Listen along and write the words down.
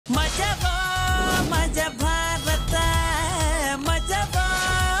ಮಜಾ ಮಜಾ ಭಾರತ ಮಜಾ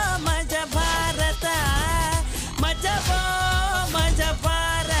ಮಜಾ ಭಾರತ ಮಜಾ ಮಜಾ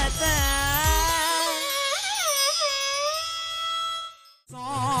ಭಾರತ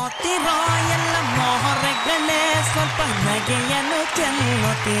ಸೋತಿರೋ ಎಲ್ಲ ಮೊಹರೆಗಳೇ ಸ್ವಲ್ಪ ನಗೆಯನ್ನು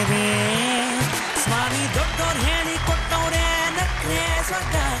ಚೆಲ್ಲುತ್ತೀರಿ ಸ್ವಾಮಿ ದೊಡ್ಡೋರು ಹೇಳಿ ಕೊಟ್ಟವ್ರೆ ನಕ್ರೆ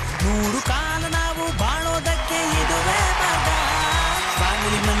ಸ್ವರ್ಗ 100 ಕಾಲ ನಾವು ಬಾಳೋದಕ್ಕೆ ಇದುವೇ ಮಾರ್ಗ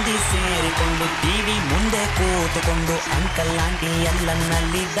ಫ್ಯಾಮಿಲಿ ಮಂದಿ ಸೇರಿಕೊಂಡು ಟಿವಿ ಮುಂದೆ ಕೂತುಕೊಂಡು ಅಂಕಲ್ ಆಂಟಿ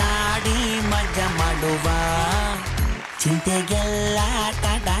ಎಲ್ಲನಲ್ಲಿ ದಾಡಿ ಮಜಾ ಮಾಡುವ ಚಿಂತೆಗೆಲ್ಲ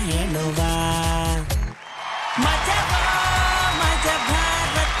ಟಾಟ ಹೇಳುವ ಮಜಾ ಮಜಾ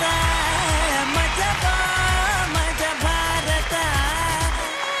ಭಾರತ ಮಜಾ ಮಜಾ ಭಾರತ.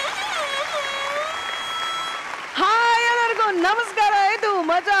 ಹಾಯ್ ಎಲ್ಲರಿಗೂ ನಮಸ್ಕಾರ. ಇದು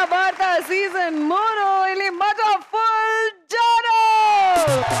ಮಜಾ ಭಾರತ ಸೀಸನ್ 3. ಇಲ್ಲಿ ಮಜಾ ಫುಲ್ ಜೋರ.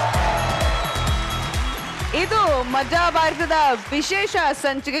 ಇದು ಮಜಾ ಭಾರತದ ವಿಶೇಷ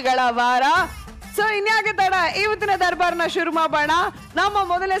ಸಂಚಿಕೆಗಳ ವಾರ. ಸೊ ಇನ್ಯಾಕೆ ತಡ, ಇವತ್ತಿನ ದರ್ಬಾರ್ನ ಶುರು ಮಾಡೋಣ. ನಮ್ಮ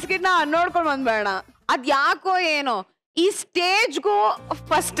ಮೊದಲ ಸ್ಕಿಟ್ ನ ನೋಡ್ಕೊಂಡು ಬಂದ್ಬೇಡ. ಅದ್ ಯಾಕೋ ಏನೋ ಈ ಸ್ಟೇಜ್ಗೂ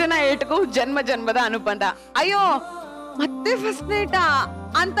ಫಸ್ಟ್ ನೈಟ್ಗೂ ಜನ್ಮ ಜನ್ಮದ ಅನುಬಂಧ. ಅಯ್ಯೋ ಮತ್ತೆ ಫಸ್ಟ್ ನೈಟ್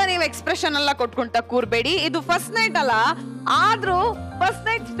ಅಂತ ನೀವು ಎಕ್ಸ್ಪ್ರೆಷನ್ ಎಲ್ಲ ಕೊಟ್ಕೊಂತ ಕೂರ್ಬೇಡಿ. ಇದು ಫಸ್ಟ್ ನೈಟ್ ಅಲ್ಲ, ಆದ್ರೂ ಫಸ್ಟ್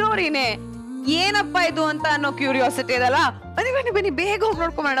ನೈಟ್ ಸ್ಟೋರಿನೇ. ಏನಪ್ಪ ಇದು ಅಂತ ಅನ್ನೋ ಕ್ಯೂರಿಯಾಸಿಟಿ ಇದಲ್ಲ. ಬನ್ನಿ ಬನ್ನಿ ಬನ್ನಿ, ಬೇಗ ಹೋಗಿ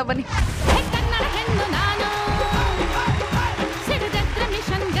ನೋಡ್ಕೊಂಬೋಣ ಬನ್ನಿ.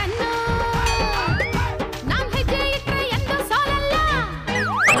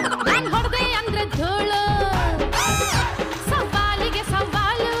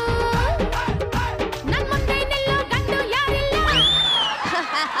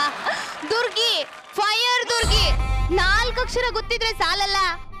 ಅಕ್ಷರ ಗೊತ್ತಿದ್ರೆ ಸಾಲಲ್ಲ,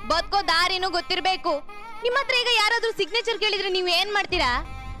 ಬದುಕೋ ದಾರಿನೂ ಗೊತ್ತಿರ್ಬೇಕು. ನಿಮ್ಮ ಹತ್ರ ಈಗ ಯಾರಾದ್ರೂ ಸಿಗ್ನೇಚರ್ ಕೇಳಿದ್ರೆ ನೀವ್ ಏನ್ ಮಾಡ್ತೀರಾ?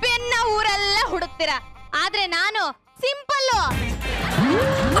 ಪೆನ್ನ ಊರೆಲ್ಲ ಹುಡುಕ್ತೀರಾ. ಆದ್ರೆ ನಾನು ಸಿಂಪಲ್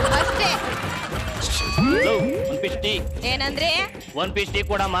ಅಷ್ಟೇ. ಏನಂದ್ರೆ ಒಂದ್ ಪೀಸ್ ಟೀ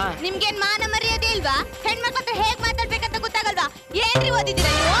ಕೊಡಮ್ಮ. ನಿಮ್ಗೇನ್ ಮಾನ ಮರ್ಯಾದೆ ಇಲ್ವಾ? ಹೆಣ್ಮಕ್ಳ ಹತ್ರ ಹೇಗ್ ಮಾತಾಡ್ಬೇಕಂತ ಗೊತ್ತಾಗಲ್ವಾ? ಏನ್ರಿ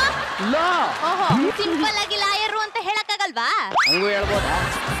ಓದಿದ್ದೀರಾ ನೀವು? ಓಹೋ, ಸಿಂಪಲ್ ಆಗಿ ಲಾಯರು ಅಂತ ಹೇಳಕ್ಕಾಗಲ್ವಾ? ಹಂಗೂ ಹೇಳ್ಬೋದಾ?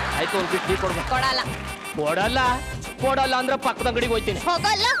 ಆಯ್ತು, ಒಂದ್ ಪೀಸ್ ಟೀ ಕೊಡ್ಬೇಕು. ಕೊಡಲ್ಲ ಕೊಡಲ್ಲ ಕೊಡಲ್ಲ ಅಂದ್ರೆ ಪಕ್ಕದ ಅಂಗಡಿಗೆ ಹೋಗ್ತೀನಿ.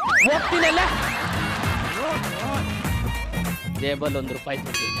 ಹೋಗಲ್ಲ, ಹೋಗ್ತೀನಲ್ಲ. ಜೇಬಲ್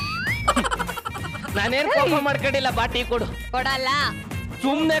 ₹1 ನಾನೇನ್ ಕೋಪ ಮಾಡ್ಕೊಂಡಿಲ್ಲ. ಬಾ ಟೀ ಕೊಡು. ಕೊಡಲ್ಲ.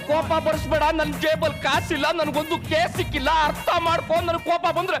 ಸುಮ್ನೆ ಕೋಪ ಬರ್ಸ್ಬೇಡ. ನನ್ ಜೇಬಲ್ ಕಾಸಿಲ್ಲ, ನನ್ಗೊಂದು ಕೇಸ್ ಸಿಕ್ಕಿಲ್ಲ. ಅರ್ಥ ಮಾಡ್ಕೊಂಡ್ ನನ್ ಕೋಪ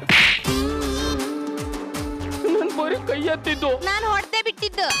ಬಂದ್ರೆ ನನ್ ಬರೀ ಕೈ ಎತ್ತಿದ್ದು. ನಾನು ಹೊಡೆದೇ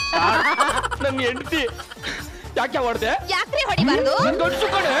ಬಿಟ್ಟಿದ್ದು. ನನ್ ಹೆಂಡತಿ ಯಾಕೆ ಹೊಡೆದೆ? ಯಾಕ್ರಿ ಹೊಡಿಬಾರ್ದು? ಗಂಡಸು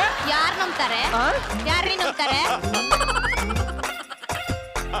ಕಡೆ ಯಾರ್ ನಂಬ್ತಾರೆ? ಯಾರ್ರಿ ನಂಬ್ತಾರೆ?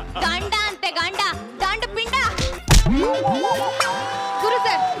 ಗಂಡ ಅಂತೆ, ಗಂಡ ಗಂಡ ಪಿಂಡ. ಗುರು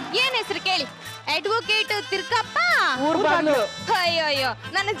ಸರ್, ಏನ್ ಹೆಸರು ಕೇಳಿ? ಅಡ್ವೊಕೇಟ್ ತಿರ್ಕಪ್ಪ. ಅಯ್ಯೋ ಅಯ್ಯೋ,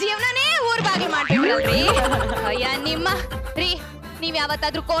 ನನ್ನ ಜೀವನನೇ ಊರ್ ಬಾಗಿಲು ಮಾಡ್ಬಿಟ್ರಲ್ರಿ. ಅಯ್ಯ ನಿಮ್ಮ ರೀ, ನೀವ್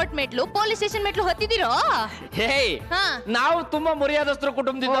ಯಾವತ್ತಾದ್ರೂ ಕೋರ್ಟ್ ಮೆಟ್ಲು, ಪೊಲೀಸ್ ಸ್ಟೇಷನ್ ಮೆಟ್ಲು ಹೊತ್ತಿದಿರೋ? ಹೇ, ನಾವು ತುಂಬಾ ಮರ್ಯಾದಸ್ಥರು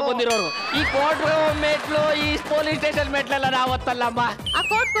ಕುಟುಂಬದಿಂದ ಬಂದಿರೋರು. ಈ ಕೋರ್ಟ್ ಮೆಟ್ಲು, ಈ ಪೊಲೀಸ್ ಸ್ಟೇಷನ್ ಮೆಟ್ಲೆಲ್ಲ ನಾವು ಹೊತ್ತಲ್ಲಮ್ಮ. ಆ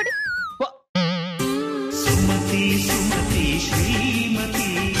ಕೋರ್ಟ್ ಕೊಡಿ. ಸುಮತಿ ಸುಮತಿ ಶ್ರೀಮತಿ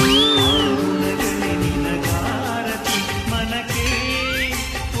ಮನಕ್ಕೆ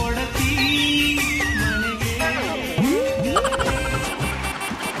ಕೊಡತಿ ಮನೆಗೆ.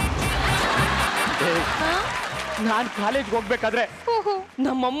 ನಾನ್ ಕಾಲೇಜ್ಗೆ ಹೋಗ್ಬೇಕಾದ್ರೆ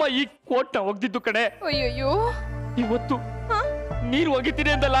ನಮ್ಮಮ್ಮ ಈ ಕೋರ್ಟ್ ನ ಹೋಗ್ದಿದ್ದು ಕಡೆ. ಅಯ್ಯೋ, ಇವತ್ತು ನೀರ್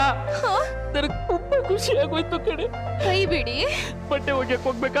ಹೋಗಿತೀನಿ ಅಂದಲ್ಲ, ನನಗೆ ತುಂಬಾ ಖುಷಿ ಆಗೋಯ್ತು ಕಡೆ. ಕೈ ಬಿಡಿ. ಬಟ್ಟೆ ಒಗ್ಯಕ್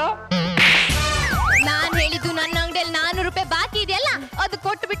ಹೋಗ್ಬೇಕಾ? ನಾನ್ ಹೇಳಿದ್ದು ನನ್ನ ಅಂಗಡಿಯಲ್ಲಿ ₹400 ಬಾಕಿ ಇದೆಯಲ್ಲ, ಅದು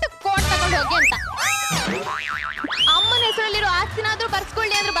ಕೊಟ್ಟು ಬಿಟ್ಟು ಕೋಟ್ ತಗೊಂಡು ಹೋಗಿ ಅಂತ. ಅಮ್ಮನ ಹೆಸರಲ್ಲಿರೋ ಆಸ್ತಿನಾದ್ರೂ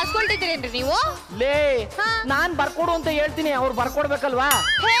ಬರ್ಸ್ಕೊಳ್ಳಿ ಅಂದ್ರೆ ಬರ್ಸ್ಕೊಳ್ತಿದ್ದೀರೇನ್ರಿ ನೀವು? ಲೇ, ನಾನ್ ಬರ್ಕೊಡು ಅಂತ ಹೇಳ್ತೀನಿ, ಅವ್ರು ಬರ್ಕೊಡ್ಬೇಕಲ್ವಾ?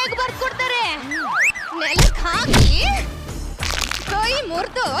 ಹೇಗ್ ಬರ್ಸ್ಕೊಡ್ತಾರೆ? ನೆಲಕ್ ಹಾಕಿ ಕೈ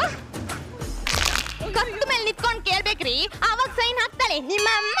ಮುರ್ದು ಕತ್ತು ಮೇಲೆ ನಿಂತ್ಕೊಂಡ್ ಕೇಳ್ಬೇಕ್ರಿ, ಅವಾಗ ಸೈನ್ ಹಾಕ್ತಾಳೆ ನಿಮ್ಮ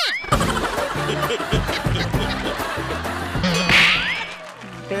ಅಮ್ಮ.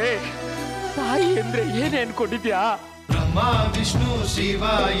 ತಾಯಿ ಅಂದ್ರೆ ಏನೇ ಅನ್ಕೊಂಡಿದ್ಯಾ? ಬ್ರಹ್ಮ ವಿಷ್ಣು ಶಿವ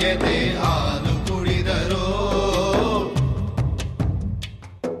ಎದೆ ಹಾಲು ಕುಡಿದರೋ,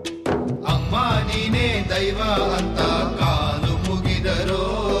 ಅಮ್ಮ ನೀನೇ ದೈವ ಅಂತ ಕಾಲು ಮುಗಿದರೋ.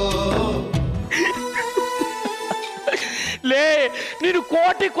 ಲೇ, ನೀನು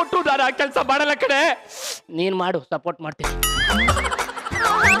ಕೋಟಿ ಕೊಟ್ಟು ನಾನು ಆ ಕೆಲಸ ಮಾಡಲ್ಲ ಕಡೆ. ನೀನ್ ಮಾಡು, ಸಪೋರ್ಟ್ ಮಾಡ್ತೀನಿ.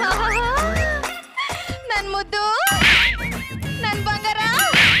 ನನ್ ಮುದ್ದು, ನನ್ ಬಂಗಾರ,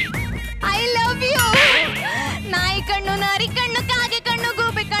 ಐ ಲವ್ ಯು. ನಾಯಿ ಕಣ್ಣು, ನರಿ ಕಣ್ಣು, ಕಾಗೆ ಕಣ್ಣು,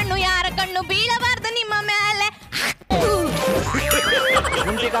 ಗೂಬೆ ಕಣ್ಣು, ಯಾರ ಕಣ್ಣು ಬೀಳಬಾರ್ದು ನಿಮ್ಮ ಮೇಲೆ.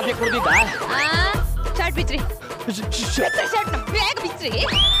 ಕಾಫಿ ಕುಡ್ದಿದ್ದ ಶರ್ಟ್ ಬಿಚ್ರಿ ಶರ್ಟ್ ಬೇಗ ಬಿಚ್ರಿ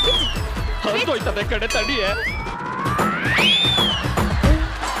ಹೋಯ್ತದೆ ಕಡೆ ತಡಿಯೇ.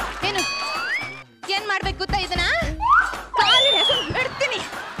 ಏನು ಏನ್ ಮಾಡ್ಬೇಕು ಗೊತ್ತಾ ಇದನ್ನ? ಕಾಲಿನ ಹೆಸರು ಬಿಡ್ತೀನಿ,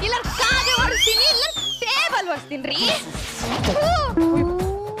 ಇಲ್ಲ ಕಾಗೆ ಓಡಿಸ್ತೀನಿ, ಇಲ್ಲ ಟೇಬಲ್ ಓಡಿಸ್ತೀನಿ.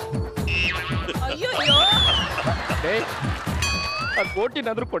 ಅಯ್ಯೋ ಅದು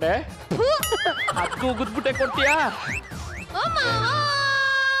ಕೋಟಿನಾದ್ರೂ ಕೊಡೆ, ಅದಕ್ಕೂ ಗುದ್ಬಿಟ್ಟೆ ಕೊಡ್ತೀಯಾ?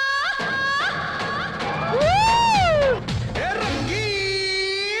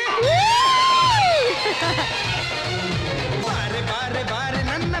 ಬಾರೆ ಬಾರೆ ಬಾರೆ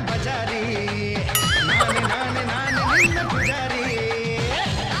ನನ್ನ ಬಜಾರಿ, ನಾನೆ ನಾನೆ ನಾನೆ ನಿನ್ನ ಪೂಜಾರಿ.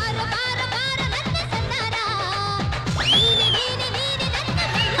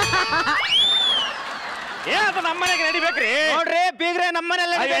 ಅದು ನಮ್ಮನೆಗೆ ನಡಿಬೇಕ್ರಿ. ನೋಡ್ರಿ ಬೀಗ್ರೆ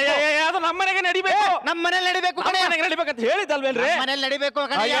ನಮ್ಮನೆಲ್ಲ ಅದು ನಮ್ಮನೆಗೆ ನಡಿಬೇಕು, ನಮ್ಮನೇಲಿ ನಡಿಬೇಕು ಕಣೆ, ನಮ್ಮನೆಗೆ ನಡಿಬೇಕಂತ ಹೇಳಿದಲ್ವೇನ್ರಿ? ಮನೇಲಿ ನಡಿಬೇಕು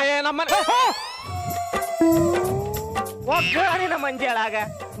ಕಣೆ. ನಮ್ಮನೆ ಒಗ್ಗರಣೆನ ಮಂಜಾಳಾಗ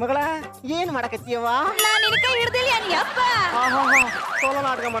ಮಗಳ ಏನ್ ಮಾಡಕತ್ತೀಯವ? ನಾನು ನಿನ್ನ ಕೈ ಹಿಡ್ದಿಲ್ಲ ಯಪ್ಪ. ಸೋಲೋ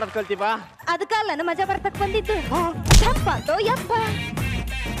ನಾಟಕ ಮಾಡೋದ್ ಕಲ್ತೀವ. ಅದಕ್ಕಲ್ಲ ನಾನು ಮಜಾ ಬರ್ತಕ್ ಬಂದಿದ್ದು. ಯಪ್ಪ ತೋ ಯಪ್ಪ.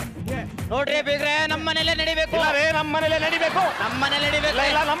 ನೋಡ್ರಿ ಬೀಗ್ರೆ ನಮ್ಮನೇಲೆ ನಡಿಬೇಕು, ನಮ್ಮನೇಲೆ ನಡಿಬೇಕು, ನಮ್ಮನೇಲಿ ನಡಿಬೇಕು.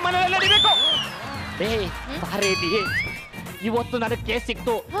 ಇಲ್ಲ ನಮ್ಮನೇಲೆ ನಡಿಬೇಕು. ಬಾರೇದಿ, ಇವತ್ತು ನನಗೆ ಕೇಸ್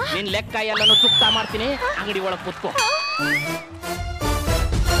ಸಿಕ್ತು. ನಿನ್ ಲೆಕ್ಕ ಎಲ್ಲಾನು ಚುಕ್ತಾ ಮಾಡ್ತೀನಿ, ಅಂಗಡಿ ಒಳಗ್ ಕೂತ್ಕೋ.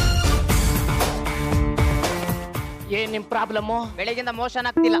 ಏನ್ ನಿಮ್ ಪ್ರಾಬ್ಲಮ್ಮು? ಬೆಳಿಗ್ಗಿಂದ ಮೋಷನ್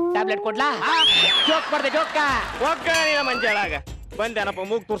ಆಗ್ತಿಲ್ಲ, ಟ್ಯಾಬ್ಲೆಟ್ ಕೊಡ್ಲಾ? ಜೋಕ್ ಬರ್ದೆ ಜೋಕ್ಕ. ಒಗ್ಗರಣೆನ ಮಂಜಾಳಾಗ ಬಂದೇನಪ್ಪ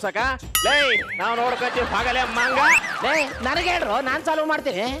ಮೂಗ್ ತೂರ್ಸಕ. ಲೇ ನಾವ್ ನೋಡ್ಕೊತೀವಿ ಹಾಗಲೇ ಮಂಗ. ನನಗೆ ಹೇಳ್ರು, ನಾನ್ ಚಾಲೂ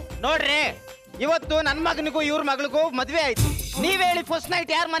ಮಾಡ್ತೀನಿ. ನೋಡ್ರಿ ಇವತ್ತು ನನ್ ಮಗನಿಗೂ ಇವ್ರ ಮಗಳಿಗೂ ಮದ್ವೆ ಆಯ್ತು. ನೀವ್ ಹೇಳಿ ಫಸ್ಟ್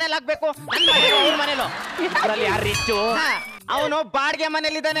ನೈಟ್ ಯಾರ ಮನೇಲಿ ಆಗ್ಬೇಕು? ಇವ್ರ ಮನೇಲು. ಅದ್ರಲ್ಲಿ ಯಾರು ರಿಚ್ಚು? ಅವನು ಬಾಡಿಗೆ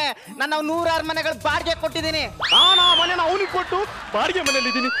ಮನೇಲಿದ್ದಾನೆ, ನಾನು 106 ಮನೆಗಳು ಬಾಡಿಗೆ ಕೊಟ್ಟಿದ್ದೀನಿ. ನಾನು ಆ ಮನೆನ ಅವನಿಗೆ ಕೊಟ್ಟು ಬಾಡಿಗೆ ಮನೇಲಿ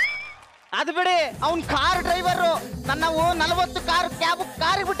ಇದ್ದೀನಿ. ಅದು ಬಿಡಿ, ಅವ್ನ್ ಕಾರ್ ಡ್ರೈವರ್, ನಾವು 40 ಕಾರ್ ಕ್ಯಾಬ್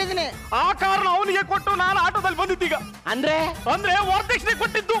ಕಾರಿಗೆ ಬಿಟ್ಟಿದ್ದೀನಿ. ಆ ಕಾರಣ ಅವನಿಗೆ ಕೊಟ್ಟು ನಾನು ಆಟೋದಲ್ಲಿ ಬಂದಿದ್ದೀಗ. ಅಂದ್ರೆ ವರದಕ್ಷಿಣೆ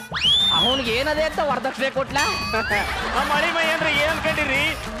ಕೊಟ್ಟಿದ್ದು ಅವನಿಗೆ ಏನದೆ ಅಂತ ವರದಕ್ಷಿಣೆ ಕೊಟ್ಲಾ? ನಮ್ಮ ಅಳಿಮೈ ಅಂದ್ರೆ ಏನ್ ಕಂಡಿರಿ?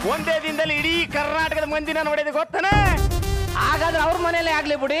 ಒಂದೇ ದಿನದಲ್ಲಿ ಇಡೀ ಕರ್ನಾಟಕದ ಮಂದಿನ ನೋಡಿದ ಗೊತ್ತಾನೆ. ಹಾಗಾದ್ರೆ ಅವ್ರ ಮನೇಲೆ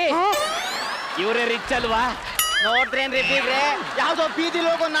ಆಗ್ಲಿ ಬಿಡಿ, ಇವರೇ ರಿಚ್ ಅಲ್ವಾ? ನೋಡ್ರೇನ್ರಿ ಬೀಗ್ರೆ, ಯಾವ್ದೋ ಬೀದಿಲ್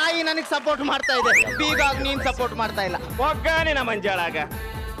ಹೋಗೋ ನಾಯಿ ನನಗ್ ಸಪೋರ್ಟ್ ಮಾಡ್ತಾ ಇದೆ, ಬೀಗಾಗ್ ನೀನ್ ಸಪೋರ್ಟ್ ಮಾಡ್ತಾ ಇಲ್ಲ. ಒಗ್ಗಾನಿನ ಮಂಜಾಳಾಗ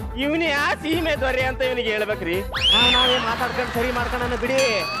ಇವನಿ ಆ ಸೀಮೆ ದೊರೆ ಅಂತ ಇವನಿಗೆ ಹೇಳ್ಬೇಕ್ರಿ. ನಾವೇ ಮಾತಾಡ್ಕೊಂಡು ಸರಿ ಮಾಡ್ಕೊಳ್ಳೋಣ ಬಿಡಿ.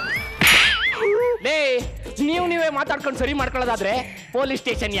 ಲೇ ನೀವೇ ಮಾತಾಡ್ಕೊಂಡು ಸರಿ ಮಾಡ್ಕೊಳ್ಳೋದಾದ್ರೆ ಪೊಲೀಸ್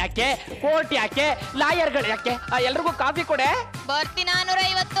ಸ್ಟೇಷನ್ ಯಾಕೆ, ಕೋರ್ಟ್ ಯಾಕೆ, ಲಾಯರ್ಗಳು ಯಾಕೆ? ಎಲ್ರಿಗೂ ಕಾಫಿ ಕೊಡೆ. ಬರ್ತೀನಿ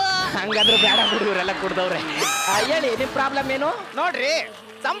 450. ಹಂಗಾದ್ರೂ ಬೇಡ ಬಿಡಿ, ಇವರೆಲ್ಲ ಕುಡ್ದವ್ರೆ. ಹೇಳಿ ನಿಮ್ ಪ್ರಾಬ್ಲಮ್ ಏನು? ನೋಡ್ರಿ,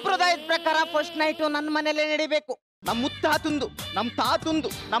 ಸಂಪ್ರದಾಯದ ಪ್ರಕಾರ ಫಸ್ಟ್ ನೈಟು ನನ್ನ ಮನೇಲೆ ನಡಿಬೇಕು. ನಮ್ ಮುತ್ತಾತುಂದು, ನಮ್ ತಾತುಂದು,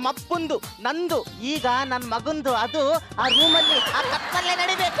 ನಮ್ಮ ಅಪ್ಪಂದು, ನಂದು, ಈಗ ನನ್ ಮಗಂದು, ಅದು ಆ ರೂಮಲ್ಲಿ ಆ ಕತ್ತಲ್ಲೇ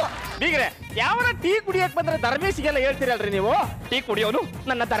ನಡಿಬೇಕು. ಬೀಗ್ರೆ, ಯಾವನ ಟೀ ಕುಡಿಯಕ್ ಬಂದ್ರೆ ಧರ್ಮೇಶಿಗೆಲ್ಲ ಹೇಳ್ತೀರಲ್ರಿ ನೀವು? ಟೀ ಕುಡಿಯೋನು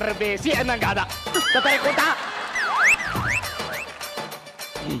ನನ್ನ ಧರ್ಮೇಶಿ ಅನ್ನಂಗಾದ. ಕೂಟ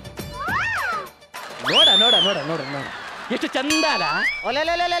ನೋಡ ನೋಡ ನೋಡ ನೋಡ ನೋಡ ಎಷ್ಟು ಚಂದ ಅಲ್ಲ.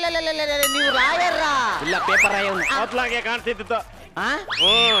 ನೀವು ಲಾಯರ್ ಇಲ್ಲ ಪೇಪರ್ ಮೊದ್ಲಾಗೆ ಕಾಣ್ತಿದ್ದು.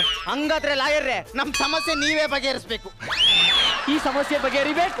 ಹಂಗಾದ್ರೆ ಲಾಯರ್ರೆ, ನಮ್ ಸಮಸ್ಯೆ ನೀವೇ ಬಗೆಹರಿಸ್ಬೇಕು. ಈ ಸಮಸ್ಯೆ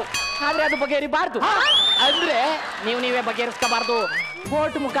ಬಗೆಹರಿಬೇಕು, ಆದ್ರೆ ಅದು ಬಗೆಹರಿಬಾರ್ದು. ಅಂದ್ರೆ ನೀವೇ ಬಗೆಹರಿಸ್ಕೋಬಾರ್ದು,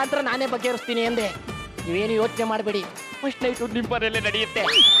 ಕೋರ್ಟ್ ಮುಖಾಂತರ ನಾನೇ ಬಗೆಹರಿಸ್ತೀನಿ ಅಂದೆ. ನೀವೇನು ಯೋಚನೆ ಮಾಡಬೇಡಿ, ಫಸ್ಟ್ ನೈಟ್ ನಿಮ್ಮ ಮನೆಯಲ್ಲೇ ನಡೆಯುತ್ತೆ.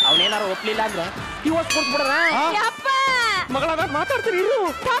 ಅವನೇನಾರು ಒಪ್ಲಿಲ್ಲ ಅಂದ್ರೆ ಡಿವೋರ್ಸ್ ಕೊಡ್ಸ್ಬಿಡೋಣ. ಮಗಳ ಮಾತಾಡ್ತೀನಿ ಇರು.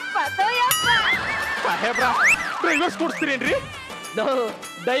 ಸಾಹೇಬ್ರ, ಡಿವೋರ್ಸ್ ಕೊಡ್ಸ್ತೀರೇನ್ರಿ?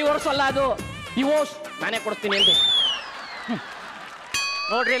 ಡೈವೋರ್ಸ್ ಅಲ್ಲ, ಅದು ಡಿವೋರ್ಸ್ ನಾನೇ ಕೊಡ್ತೀನಿ ಅಂದೆ.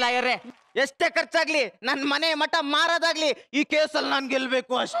 ನೋಡ್ರಿ ಲಾಯರ್ರೆ, ಎಷ್ಟೇ ಖರ್ಚಾಗ್ಲಿ, ನನ್ ಮನೆ ಮಠ ಮಾರೋದಾಗ್ಲಿ, ಈ ಕೇಸಲ್ಲಿ ನಾನ್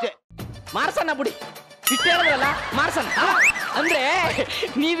ಗೆಲ್ಬೇಕು ಅಷ್ಟೇ. ಮಾರ್ಸನ ಬಿಡಿ, ಇಷ್ಟ ಹೇಳಿದ್ರಲ್ಲ ಮಾರ್ಸನ. ಅಂದ್ರೆ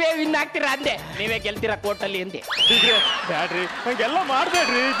ನೀವೇ ವಿನ್ ಆಗ್ತೀರಾ ಅಂದೆ, ನೀವೇ ಗೆಲ್ತೀರಾ ಕೋರ್ಟಲ್ಲಿ ಅಂದೆ. ಬ್ಯಾಡ್ರಿ, ಹಂಗೆಲ್ಲ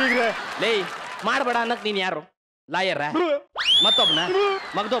ಮಾಡ್ಬೇಡ್ರಿ ಬೀಗ್ರೆ. ಲೇ ಮಾಡ್ಬೇಡ ಅನ್ನಕ್ ನೀನ್ ಯಾರು? ಲಾಯರ? ಮತ್ತೊಬ್ನ?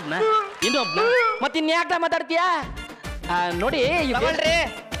 ಮಗದೊಬ್ನ? ಇನ್ನೊಬ್ನ? ಮತ್ತಿನ್ಯಾಕ ಮಾತಾಡ್ತೀಯಾ? ನೋಡಿ ತಗೊಳ್ರಿ,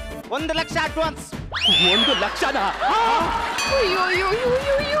 1 ಲಕ್ಷ ಅಡ್ವಾನ್ಸ್. 1 ಲಕ್ಷನ? ಅಯ್ಯೋ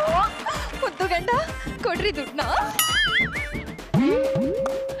ಮುದ್ದು ಗಂಡ ಕೊಡ್ರಿ ದುಡ್ಡನ್ನ.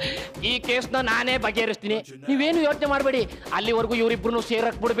 ಈ ಕೇಸ್ನ ನಾನೇ ಬಗೆಹರಿಸ್ತೀನಿ, ನೀವೇನು ಯೋಚನೆ ಮಾಡಬೇಡಿ. ಅಲ್ಲಿವರೆಗೂ ಇವರಿಬ್ರು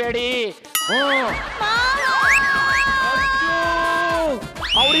ಸೇರಕ್ ಬಿಡ್ಬೇಡಿ.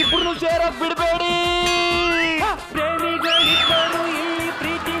 ಅವರಿಬ್ರು ಸೇರಕ್ ಬಿಡ್ಬೇಡಿ. ಪ್ರೇಮಿಗಳಿಬ್ಬರು ಇಲ್ಲಿ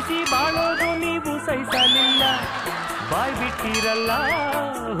ಪ್ರೀತಿಸಿ ಬಾಳೋದು ನೀವು ಸಹಿಸಲಿಲ್ಲ, ಬಾಯ್ ಬಿಟ್ಟಿರಲ್ಲ,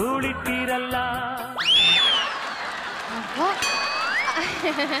 ಹೂಳಿಟ್ಟಿರಲ್ಲ.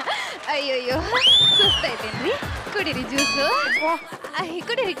 ಅಯ್ಯೋಯ್ಯೋ ಸುಸ್ತಾಯ್ತೇನ್ರಿ ಕುಡೀರಿ ಜ್ಯೂಸು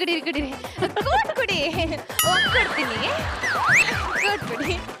ಕುಡೀರಿ ಕುಡೀರಿ ಕುಡೀರಿ ಕೋಟ್ ಕುಡಿ ಕೊಡ್ತೀನಿ ಕೋಟ್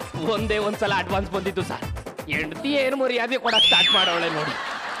ಕುಡಿ ಒಂದೇ ಒಂದ್ಸಲ ಅಡ್ವಾನ್ಸ್ ಬಂದಿತ್ತು ಸರ್ ಹೆಂಡತಿ ಏನು ಮರ್ಯಾದೆ ಕೊಡಕ್ ಸ್ಟಾರ್ಟ್ ಮಾಡೋಳೆ ನೋಡಿ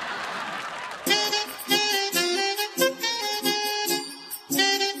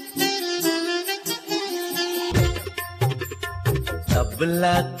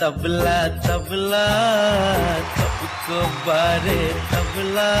तबला तबला तबला सबको बारे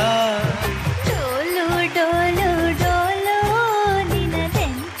तबला ಡೋಲು ಡೋಲು ಡೋಲು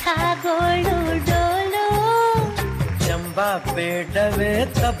ನಿನದೆಂಥ ಗೋಳು ಡೋಲು ಚಂಬಾ ಬೇಡವೇ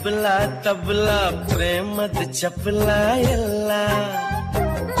ತಬಲಾ ತಬಲಾ ಪ್ರೇಮದ ಚಪಲ ಎಲ್ಲ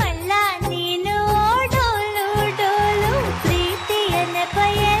ಮಲ್ಲ ನೀನು ಡೋಲು ಡೋಲು ಪ್ರೀತಿಯ ನೆಪ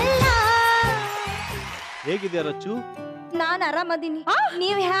ಎಲ್ಲ. ಹೇಗಿದ್ಯಾ ರಚ್ಚು? ನಾನ್ ಆರಾಮದೀನಿ,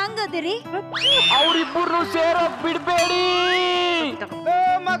 ನೀವ್ ಹ್ಯಾಂಗದಿರಿ? ಅವ್ರಿಬ್ಬರು ಸೇರೋಕ್ ಬಿಡ್ಬೇಡಿ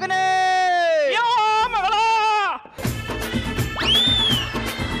ಮಗನೇ ಮಗಳ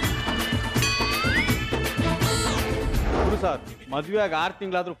ಗುರು ಸರ್, ಮದ್ವೆಯಾಗ 6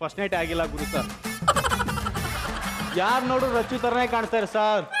 ತಿಂಗಳಾದ್ರೂ ಫಸ್ಟ್ ನೈಟ್ ಆಗಿಲ್ಲ ಗುರು ಸರ್. ಯಾರು ನೋಡು ರಚ್ಚು ತರನೇ ಕಾಣ್ತಾರೆ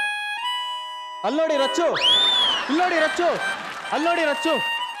ಸರ್. ಅಲ್ಲಿ ನೋಡಿ ರಚ್ಚು, ಇಲ್ಲಿ ನೋಡಿ ರಚ್ಚು, ಅಲ್ಲಿ ನೋಡಿ ರಚ್ಚು.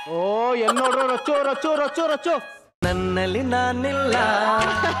 ಓ ಎಲ್ಲಿ ನೋಡ್ರು ರಚ್ಚು ರಚ್ಚು ರಚ್ಚು ರಚ್ಚು. ನನ್ನಲ್ಲಿ ನಾನಿಲ್ಲ,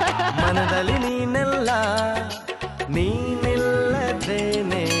 ಮನದಲ್ಲಿ ನೀನೆಲ್ಲ,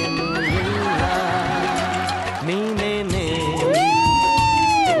 ನೀನಿಲ್ಲದೇನೇನು ಇಲ್ಲ, ನೀನೇನೇ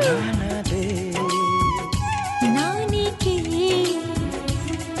ನಾನದೇ. ನಾನೇಕೆ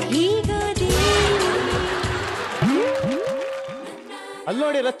ಹೀಗಾದೆ? ಅಲ್ಲಿ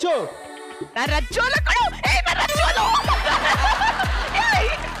ನೋಡಿ ರಚ್ಚು.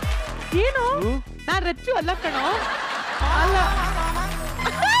 ಏನು ನಾನ್ ರಚ್ಚು ಅಲ್ಲ ಕಣೋ. ಅಲ್ಲ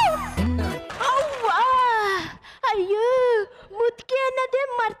ಅಯ್ಯೋ ಮುದ್ಕೆ ಅನ್ನೋದೇ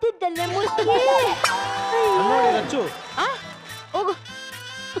ಮರ್ತಿದ್ದಲ್ಲ ಮುದ್ಕೆ. ಅಲ್ಲಿ ನೋಡಿ ರಚ್ಚು. ಹೋಗು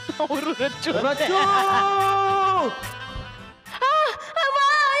ಅವರು ರಚ್ಚು ರಚ್ಚು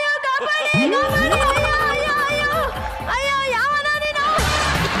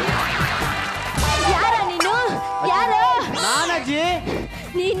ಯಾರ ನೀನು? ಯಾರು? ನಾನಜ್ಜಿ.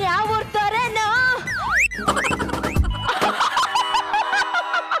 ನೀನ್ ಯಾವ ಊರ್ತೋರೇನೋ?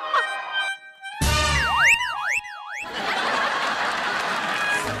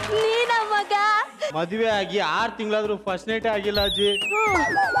 ನೀನ ಮಗ? ಮದುವೆ ಆಗಿ 6 ತಿಂಗಳಾದ್ರೂ ಫಸ್ಟ್ ನೈಟ್ ಆಗಿಲ್ಲ ಅಜ್ಜಿ.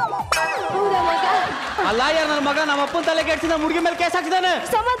 ಹೌದಾ ಮಗ? ಅಲ್ಲ ಯಾರ ನನ್ನ ಮಗ ನಮ್ಮ ಅಪ್ಪನ ತಲೆ ಕೆಡ್ಸಿದ ಹುಡುಗಿ ಮೇಲೆ ಕೇಸ್ ಹಾಕಿದಾನೆ.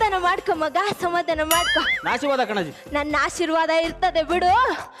 ಸಮಾಧಾನ ಮಾಡ್ಕೊ ಮಗ, ಸಮಾಧಾನ ಮಾಡ್ಕೊ. ನಾಶವಾದ ಕಣಜಿ. ನನ್ನ ಆಶೀರ್ವಾದ ಇರ್ತದೆ ಬಿಡು.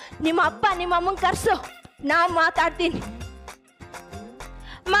 ನಿಮ್ಮ ಅಪ್ಪ ನಿಮ್ಮ ಅಮ್ಮನ್ ಕರ್ಸು, ನಾ ಮಾತಾಡ್ತೀನಿ.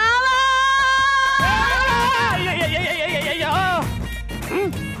 ಮಾವ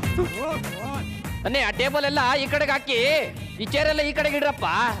ಅನ್ನೇ ಆ ಟೇಬಲ್ ಎಲ್ಲ ಈ ಕಡೆಗೆ ಹಾಕಿ ಈ ಚೇರ್ ಎಲ್ಲ ಈ ಕಡೆಗೆ ಇಡ್ರಪ್ಪ.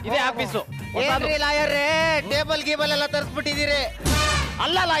 ಇದೇ ಆಫೀಸು. ಏನ್ರಿ ಲಾಯರ್ರೇ, ಟೇಬಲ್ ಗೀಬಲ್ ಎಲ್ಲ ತರಿಸ್ಬಿಟ್ಟಿದ್ದೀರಿ?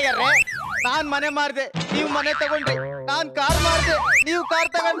 ಅಲ್ಲ ಲಾಯರ್ರೇ, ನಾನ್ ಮನೆ ಮಾರ್ದೆ, ನೀವು ಮನೆ ತಗೊಂಡ್ರಿ. ನಾನ್ ಕಾರ್ ಮಾರ್ದೆ, ನೀವು ಕಾರ್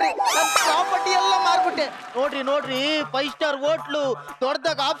ತಗೊಂಡ್ರಿ. ನನ್ ಪ್ರಾಪರ್ಟಿ ಎಲ್ಲ ಮಾರ್ಬಿಟ್ಟೆ. ನೋಡ್ರಿ ನೋಡ್ರಿ, 5 ಸ್ಟಾರ್ ಹೋಟ್ಲು,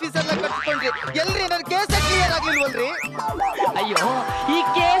 ದೊಡ್ಡದಾಗ ಆಫೀಸ್ ಎಲ್ಲ ಕಟ್ಕೊಂಡ್ರಿ. ಎಲ್ರಿ ನನ್ ಕೇಸ್ ಕ್ಲಿಯರ್ ಆಗ್ಲಿಲ್ವಲ್ರಿ? ಅಯ್ಯೋ ಈ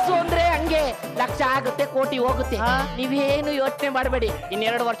ಕೇಸು ಅಂದ್ರೆ ಹಂಗೆ ಲಕ್ಷ ಆಗುತ್ತೆ, ಕೋಟಿ ಹೋಗುತ್ತೆ. ನೀವೇನು ಯೋಚನೆ ಮಾಡಬೇಡಿ,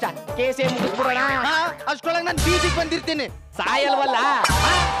 2 ವರ್ಷ ಕೇಸೇ ಮುಗಿಸ್ಬಿಡೋಣ. ಅಷ್ಟೊಳಗೆ ನಾನು ಬೀದಿಗೆ ಬಂದಿರ್ತೀನಿ. ಸಾಯಲ್ವಲ್ಲ.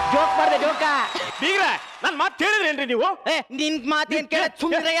 ಜೋಕ್ ಮಾಡ್ದೆ ಜೋಕ. ಬೀಗ್ರ ನನ್ ಮಾತು ಕೇಳಿದ್ರೇನ್ರಿ ನೀವು? ನಿನ್ ಮಾತೇನ್ ಕೇಳ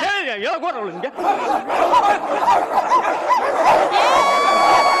ಸುಮ್ಮನೆ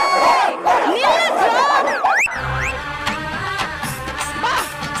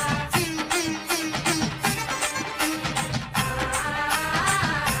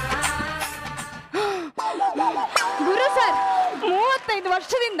ಗುರು ಸರ್, 35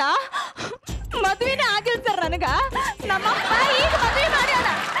 ವರ್ಷದಿಂದ ಮದುವೆನೇ ಆಗಿಲ್ಲ ಸರ್ ನನಗ. ನಮ್ಮಪ್ಪ ಈಗ ಮದುವೆ ಮಾಡ್ಯಾನ.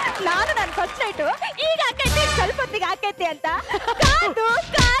 ನಾನು ನನ್ನ ಫಸ್ಟ್ ನೈಟು ಈಗ ಆಕೈತಿ, ಸ್ವಲ್ಪ ಹೊತ್ತಿಗೆ ಆಕೈತಿ ಅಂತ ಕಾದು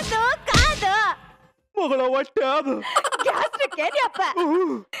ಕಾದು ಕಾದು ಮಗಳ ಹೊಟ್ಟೆ ಅದು ಗ್ಯಾಸ್ಟ್ರಿಕ್ ಏನಿಯಪ್ಪ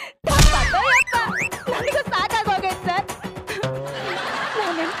ನನಗೂ ಸಾಕಾಗೋಗೈತೆ ಸರ್.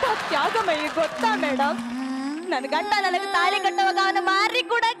 ನಾನೆಂತ ತ್ಯಾಗಮಯಿ ಗೊತ್ತಾ ಮೇಡಮ್? ನನ್ ಗಂಡ ನನಗೆ ತಾಳಿ ಕಟ್ಟುವಾಗ ಅವನ ಮಾರಿ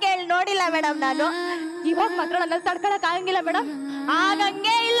ಕೂಡ ಕೇಳಿ ನೋಡಿಲ್ಲ ಮೇಡಮ್. ನಾನು ಇವಾಗ ಮಾತ್ರ ನನ್ನ ತಡ್ಕೊಳಕ್ ಆಗಂಗಿಲ್ಲ ಮೇಡಮ್,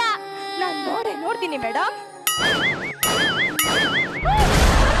 ಆಗಂಗೇ ಇಲ್ಲ. ನಾನ್ ನೋಡ್ತೀನಿ ಮೇಡಮ್.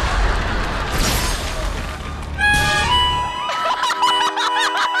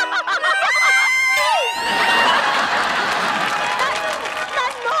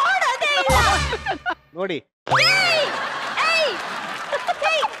 ನೋಡಿ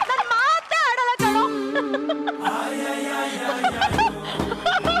ನನ್ ಮಾತೇ ಆಡಲ್ಲ ಕಣೋ.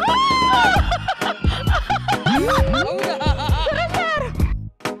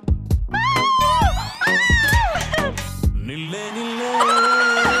 ನಿಲ್ಲೆ ನಿಲ್ಲೆ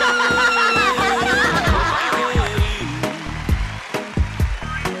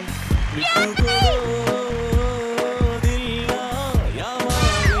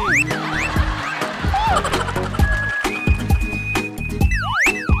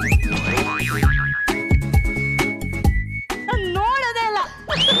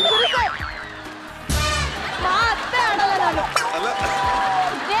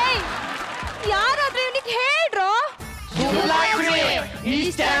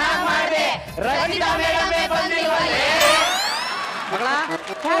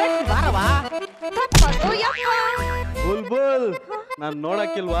ಬಾರವಾ ಬುಲ್ಬುಲ್ ನಾನ್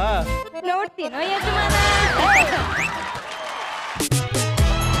ನೋಡಕ್ಕಿಲ್ವಾ? ನೋಡ್ತೀನೋ ಯಜಮಾನ.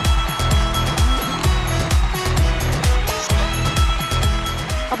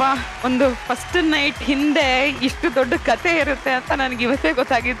 ಅಬ್ಬಾ, ಒಂದು ಫಸ್ಟ್ ನೈಟ್ ಹಿಂದೆ ಇಷ್ಟು ದೊಡ್ಡ ಕತೆ ಇರುತ್ತೆ ಅಂತ ನನಗೆ ಇವತ್ತೇ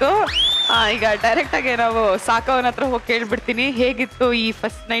ಗೊತ್ತಾಗಿದ್ದು. ಈಗ ಡೈರೆಕ್ಟ್ ಆಗಿ ನಾವು ಸಾಕವನ ಹತ್ರ ಹೋಗಿ ಕೇಳ್ಬಿಡ್ತೀನಿ, ಹೇಗಿತ್ತು ಈ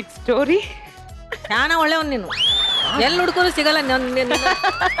ಫಸ್ಟ್ ನೈಟ್ ಸ್ಟೋರಿ? ನಾನು ಒಳ್ಳೆವನ್ ನೀನು, ಎಲ್ಲಿ ಹುಡ್ಕೋದು ಸಿಗಲ್ಲ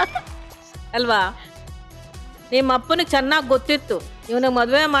ಅಲ್ವಾ? ನಿಮ್ಮ ಅಪ್ಪನಿಗೆ ಚೆನ್ನಾಗಿ ಗೊತ್ತಿತ್ತು ಇವನಿಗೆ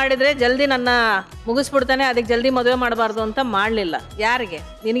ಮದುವೆ ಮಾಡಿದ್ರೆ ಜಲ್ದಿ ನನ್ನ ಮುಗಿಸ್ಬಿಡ್ತಾನೆ, ಅದಕ್ಕೆ ಜಲ್ದಿ ಮದುವೆ ಮಾಡಬಾರ್ದು ಅಂತ ಮಾಡಲಿಲ್ಲ. ಯಾರಿಗೆ?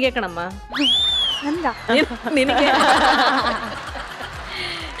 ನಿನಗೆ ಕಣಮ್ಮ, ನಿನಗೆ.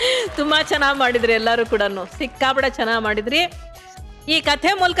 ತುಂಬಾ ಚೆನ್ನಾಗಿ ಮಾಡಿದ್ರಿ ಎಲ್ಲರೂ ಕೂಡ, ಸಿಕ್ಕಾಪಡೆ ಚೆನ್ನಾಗಿ ಮಾಡಿದ್ರಿ. ಈ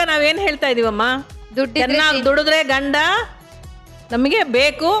ಕಥೆ ಮೂಲಕ ನಾವೇನ್ ಹೇಳ್ತಾ ಇದೀವಮ್ಮ? ಚೆನ್ನಾಗಿ ದುಡಿದ್ರೆ ಗಂಡ ನಮಗೆ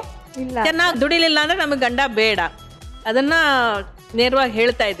ಬೇಕು, ಚೆನ್ನಾಗಿ ದುಡಿಲಿಲ್ಲ ಅಂದ್ರೆ ನಮಗೆ ಗಂಡ ಬೇಡ. ಅದನ್ನ ನೇರವಾಗಿ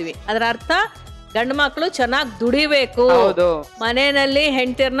ಹೇಳ್ತಾ ಇದ್ವಿ. ಅದರ ಅರ್ಥ ಗಂಡು ಮಕ್ಕಳು ಚೆನ್ನಾಗಿ ದುಡಿಬೇಕು, ಮನೆಯಲ್ಲಿ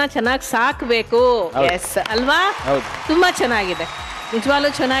ಹೆಂಡತಿಯರ್ನ ಚೆನ್ನಾಗಿ ಸಾಕ್ಬೇಕು ಅಲ್ವಾ? ತುಂಬಾ ಚೆನ್ನಾಗಿದೆ,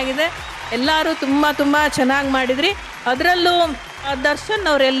 ನಿಜವಾಗ್ಲೂ ಚೆನ್ನಾಗಿದೆ. ಎಲ್ಲಾರು ತುಂಬಾ ತುಂಬಾ ಚೆನ್ನಾಗಿ ಮಾಡಿದ್ರಿ. ಅದರಲ್ಲೂ ದರ್ಶನ್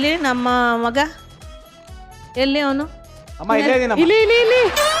ಅವ್ರೆಲ್ಲಿ ನಮ್ಮ ಮಗ ಎಲ್ಲಿ ಅವನು?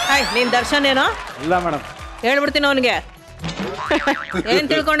 ನೀನ್ ದರ್ಶನ್ ಏನೋ? ಇಲ್ಲ ಮೇಡಮ್, ಹೇಳ್ಬಿಡ್ತೀನಿ ಅವನಿಗೆ. ಏನ್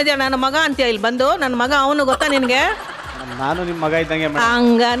ತಿಳ್ಕೊಂಡಿದ್ಯಾ ನನ್ನ ಮಗ ಅಂತೀಯ? ಇಲ್ಲಿ ಬಂದು ನನ್ನ ಮಗ ಅವನು ಗೊತ್ತಾ ನಿನ್ಗೆ? ನಾನು ನಿಮ್ ಮಗ ಇದ್ದಂಗೆ.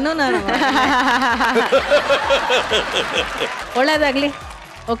 ಹಂಗನ್ನು ನಾನು ಒಳ್ಳೇದಾಗ್ಲಿ.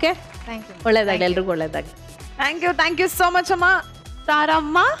 ಓಕೆ, ಒಳ್ಳೇದಾಗ್ಲಿ, ಎಲ್ರಿಗೂ ಒಳ್ಳೇದಾಗ್ಲಿ. ಥ್ಯಾಂಕ್ ಯು ಸೋ ಮಚ್ ಅಮ್ಮ.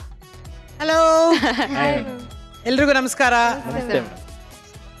 ತಾರಮ್ಮ, ಹಲೋ ಎಲ್ರಿಗೂ ನಮಸ್ಕಾರ.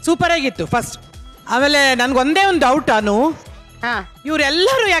 ಸೂಪರ್ ಆಗಿತ್ತು ಫಸ್ಟ್. ಆಮೇಲೆ ನನ್ಗೊಂದೇ ಒಂದು ಡೌಟ್.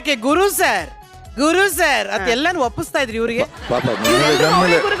 ಇವರೆಲ್ಲರೂ ಯಾಕೆ ಗುರು ಸರ್ ಅಂತ ಎಲ್ಲಾನು ಒಪ್ಪಿಸ್ತಾ ಇದ್ರಿ ಇವ್ರಿಗೆ?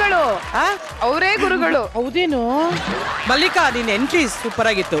 ಗುರುಗಳು, ಅವರೇ ಗುರುಗಳು. ಹೌದೇನು? ಮಲ್ಲಿಕಾ, ನಿನ್ ಎಂಟ್ರಿ ಸೂಪರ್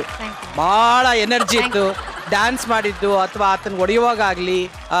ಆಗಿತ್ತು, ಬಹಳ ಎನರ್ಜಿ ಇತ್ತು. ಡ್ಯಾನ್ಸ್ ಮಾಡಿದ್ದು ಅಥವಾ ಆತನ ಹೊಡೆಯುವಾಗ ಆಗ್ಲಿ,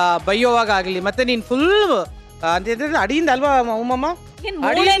 ಬೈಯೋವಾಗ ಆಗ್ಲಿ, ಮತ್ತೆ ನೀನ್ ಫುಲ್ ಅಡಿಯಿಂದ ಅಲ್ವಾ ಉಮ್ಮಮ್ಮ,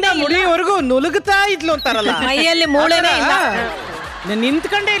 ಅಡಿಯಿಂದ ಮುಡಿಯವರೆಗೂ ನುಲುಗ್ತಾ ಇದ್ಲು ಅಂತಾರಲ್ಲ, ಮೈಯಲ್ಲಿ ಮೂಳೆನೇ ಇಲ್ಲ.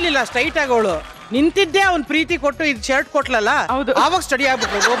 ನಿಂತ್ಕೊಂಡೇ ಇರ್ಲಿಲ್ಲ, ಸ್ಟ್ರೈಟ್ ಆಗೋಳು. ನಿಂತಿದ್ದೆ ಅವ್ನ್ ಪ್ರೀತಿ ಕೊಟ್ಟು ಇದು ಶರ್ಟ್ ಕೊಟ್ಲಲ್ಲ, ಆವಾಗ ಸ್ಟಡಿ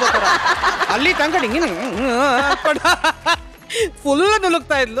ಆಗ್ಬಿಟ್ರು ಹೋಗ್ಬೇಕಾರ. ಅಲ್ಲಿ ತನಕ ಫುಲ್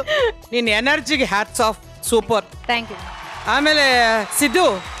ನುಲುಗ್ತಾ ಇದ್ಲು. ನಿನ್ ಎನರ್ಜಿಗೆ hats off, super. Thank you. ಆಮೇಲೆ ಸಿದ್ದು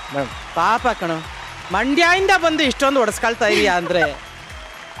ಪಾಪ ಕಣು, ಮಂಡ್ಯದಿಂದ ಬಂದು ಇಷ್ಟೊಂದು ಹೊಡೆಸ್ಕೊಳ್ತಾ ಇದೀಯಾ ಅಂದ್ರೆ,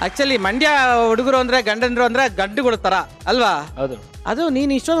 ಆಕ್ಚುಲಿ ಮಂಡ್ಯ ಹುಡುಗರು ಅಂದ್ರೆ ಗಂಡಂದ್ರು ಅಂದ್ರೆ ಗಂಡುಗಳ ತರ ಅಲ್ವಾ? ಅದು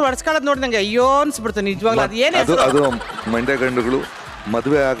ನೀನ್ ಇಷ್ಟೊಂದು ಹೊಡೆಸ್ಕೊಳ್ಳೋದು ನೋಡಿ ನಂಗೆ ಅಯ್ಯೋ ಅನ್ಸ್ಬಿಡ್ತು ನಿಜವಾಗ್ಲೂ. ಅದು ಏನೇ ಅದು ಮಂಡ್ಯ ಗಂಡುಗಳು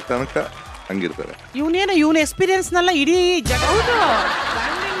ಮದುವೆ ಆಗ ತನಕ ಹಂಗಿರ್ತಾರೆ. ಇವನ್ ಎಕ್ಸ್ಪೀರಿಯನ್ಸ್ ನೆಲ್ಲ ಇಡೀ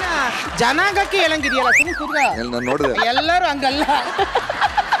ಜನಾಂಗಕ್ಕೆ ಹೇಳಂಗಿದೆಯಲ್ಲ. ನಾನು ನೋಡಿದೆ, ಎಲ್ಲರೂ ಹಂಗಲ್ಲ,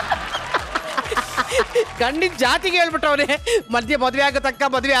 ಗಂಡಿನ ಜಾತಿಗೆ ಹೇಳ್ಬಿಟ್ಟವ್ರೆ ಮದುವೆ ಆಗ ತಕ್ಕ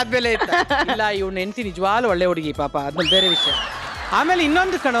ಮದುವೆ ಆದ್ಮೇಲೆ ಇಲ್ಲ. ಇವ್ನ ಹೆಂಡತಿ ನಿಜವಾಗ್ಲೂ ಒಳ್ಳೆ ಹುಡುಗಿ ಪಾಪ, ಅದನ್ನ ಬೇರೆ ವಿಷಯ. ಆಮೇಲೆ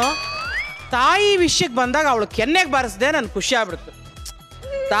ಇನ್ನೊಂದು ಕಣೋ, ತಾಯಿ ವಿಷಯಕ್ಕೆ ಬಂದಾಗ ಅವಳು ಕೆನ್ನೆಗೆ ಬಾರಿಸ್ದೆ ನನ್ಗೆ ಖುಷಿ ಆಗ್ಬಿಡ್ತು.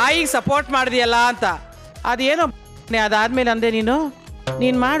 ತಾಯಿಗೆ ಸಪೋರ್ಟ್ ಮಾಡಿದೆಯಲ್ಲ ಅಂತ. ಅದೇನೋ ಅದಾದ್ಮೇಲೆ ಅಂದೆ ನೀನು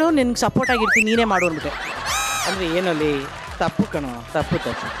ಮಾಡು, ನಿನ್ಗೆ ಸಪೋರ್ಟ್ ಆಗಿರ್ತೀನಿ, ನೀನೇ ಮಾಡು ಅಂದ್ಬಿಟ್ಟೆ. ಅಂದ್ರೆ ಏನಲ್ಲಿ ತಪ್ಪು ಕಣೋ, ತಪ್ಪು.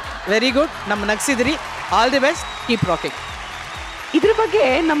 ವೆರಿ ಗುಡ್, ನಮ್ಮ ನಗ್ಸಿದ್ರಿ. All the best, keep rocking. ಇದ್ರ ಬಗ್ಗೆ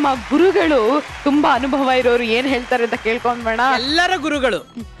ನಮ್ಮ ಗುರುಗಳು ತುಂಬಾ ಅನುಭವ ಇರೋರು ಏನ್ ಹೇಳ್ತಾರೆ ಅಂತ ಕೇಳ್ಕೊಂಡ್ಬೇಡ. ಎಲ್ಲರ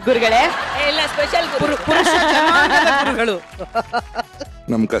ಗುರುಗಳೇ ಇಲ್ಲ, ಸ್ಪೆಷಲ್ ಪುರುಷ ಗುರುಗಳು.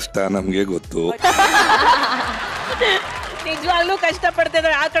 ನಮ್ ಕಷ್ಟ ನಮ್ಗೆ ಗೊತ್ತು. ನಿಜವಾಗ್ಲೂ ಕಷ್ಟ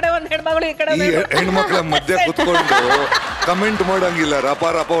ಪಡ್ತಿದ್ದಾರೆ. ಆ ಕಡೆ ಒಂದ್ ಹೆಣ್ಮಗಳು, ಈ ಕಡೆ ಹೆಣ್ಮಕ್ಳ ಮಧ್ಯೆ ಕುತ್ಕೊಂಡು ಕಮೆಂಟ್ ಮಾಡೋಂಗಿಲ್ಲ, ರಪ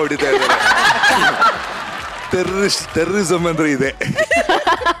ಹೊಡಿತಾ ಇದ್ದಾರೆ. ಟೆರರಿಸಮ್ ಅಂದ್ರೆ ಇದೆ.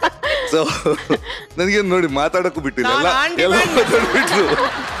 ಸೊ ನನಗೆ ನೋಡಿ ಮಾತಾಡಕ್ಕೂ ಬಿಟ್ಟಿಲ್ಲ, ಎಲ್ಲ ಮಾತಾಡ್ಬಿಟ್ರು.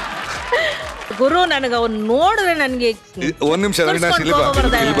 ಗುರು ನನಗೆ ಅವ್ನು ನೋಡಿದ್ರೆ ನನಗೆ ಒಂದ್ ನಿಮಿಷ ಇಲ್ಲಿ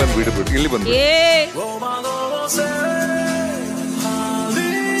ಬಂದ್ಬಿಡ್ಬಿಡು, ಇಲ್ಲಿ ಬಂದ್ಬಿಡು.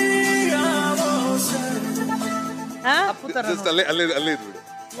 ಅಲ್ಲೇ ಇದ್ಬಿಡು.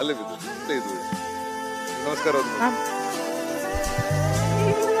 ನಮಸ್ಕಾರ.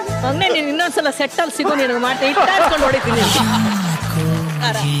 ಮಗನೇ, ನೀನು ಇನ್ನೊಂದ್ಸಲ ಸೆಟ್ಟಲ್ಲಿ ಸಿಗು, ನಿನಗೆ ಮಾತು ಇಟ್ಟಾಡ್ಕೊಂಡು ಹೊಡಿತೀನಿ.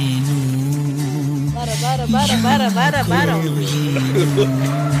 ಬಾರ.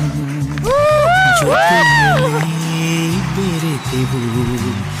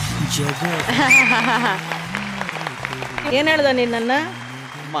 ಏನ್ ಹೇಳ್ದ ನೀನ್ ನನ್ನ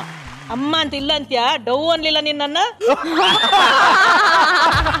ಅಮ್ಮ ಅಂತ? ಇಲ್ಲ ಅಂತ್ಯಾ? ಡೌ ಅನ್ಲಿಲ್ಲ ನಿನ್ನ?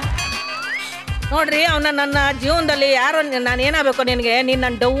 ನೋಡ್ರಿ, ಅವನ ನನ್ನ ಜೀವನದಲ್ಲಿ ಯಾರು ನಾನು ಏನಾಗಬೇಕು ನಿನಗೆ, ನೀನ್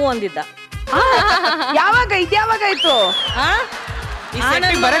ನನ್ನ ಡೌ ಅಂದಿದ್ದ. ಇದ್ಯಾವಾಗಾಯ್ತು?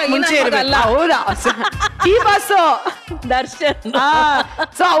 ಮುಂಚೆ ದರ್ಶನ್.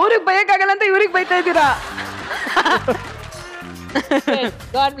 ಸೊ ಅವ್ರಿಗೆ ಬೈಯಕ್ಕಾಗಲ್ಲ ಅಂತ ಇವ್ರಿಗೆ ಬೈತಾ ಇದ್ದೀರಾ?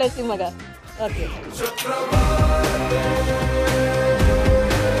 ಗಾಡ್ ಬ್ಲೆಸ್ ಯು ಮಗ. Okay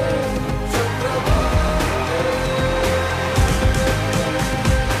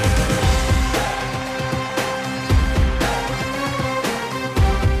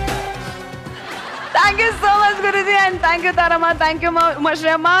Thank you so much, Guruji, and thank you, Tarama. Thank you,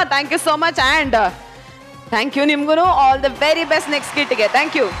 Mashrama. Thank you so much, and thank you, Nimgunu. All the very best next skit ಗೆ.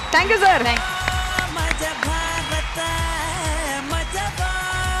 Thank you. Thank you, sir. ಮಜಾ ಭಾರತ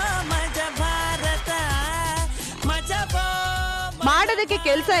ಮಜಾ ಭಾರತ ಮಜಾ ಮಾಡೋದಕ್ಕೆ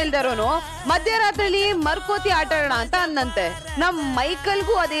ಕೆಲಸ ಇಲ್ದಾರೋನು ಮಧ್ಯರಾತ್ರಿಲಿ ಮರ್ಕೋತಿ ಆಟ ಆಡೋಣ ಅಂತ ಅಂದಂತೆ. ನಮ್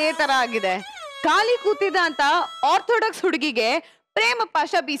ಮೈಕಲ್ಗೂ ಅದೇ ತರ ಆಗಿದೆ. ಖಾಲಿ ಕೂತಿದ್ದ ಅಂತ ಆರ್ಥೋಡಾಕ್ಸ್ ಹುಡುಗಿಗೆ ಪ್ರೇಮ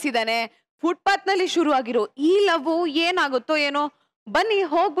ಪಾಶ ಬೀಸಿದಾನೆ. ಫುಟ್ಪಾತ್ ನಲ್ಲಿ ಶುರು ಆಗಿರೋ ಈ ಲವ್ ಏನಾಗುತ್ತೋ ಏನೋ. ಬನ್ನಿ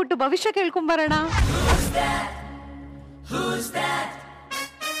ಹೋಗ್ಬಿಟ್ಟು ಭವಿಷ್ಯ ಕೇಳ್ಕೊಂಬರೋಣ.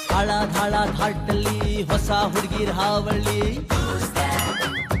 ಧಾಳ ಧಾಳ ಧಾಟಲ್ಲಿ ಹೊಸ ಹುಡುಗಿರ್ ಹಾವಳಿ,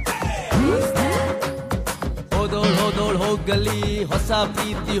 ಹೋದೋಳ್ ಹೋದೋಳ್ ಹೋಗಲಿ ಹೊಸ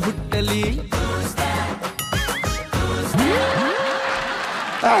ಪ್ರೀತಿ ಹುಟ್ಟಲಿ.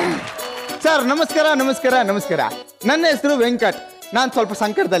 ಸರ್ ನಮಸ್ಕಾರ ನಮಸ್ಕಾರ ನಮಸ್ಕಾರ. ನನ್ನ ಹೆಸರು ವೆಂಕಟ್. ನಾನು ಸ್ವಲ್ಪ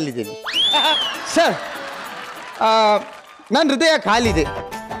ಸಂಕಟದಲ್ಲಿದ್ದೀನಿ ಸರ್. ನನ್ನ ಹೃದಯ ಖಾಲಿದೆ.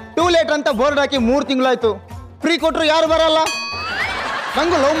 ಟೂ ಲೇಟ್ ಅಂತ ಬೋರ್ಡ್ ಹಾಕಿ 3 ತಿಂಗಳಾಯ್ತು. ಫ್ರೀ ಕೊಟ್ಟರು ಯಾರು ಬರಲ್ಲ.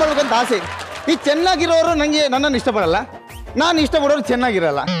 ನನಗೂ ಲವ್ ಮಾಡ್ಬೇಕಂತ ಆಸೆ. ಈ ಚೆನ್ನಾಗಿರೋರು ನನಗೆ ನನ್ನನ್ನು ಇಷ್ಟಪಡಲ್ಲ, ನಾನು ಇಷ್ಟಪಡೋರು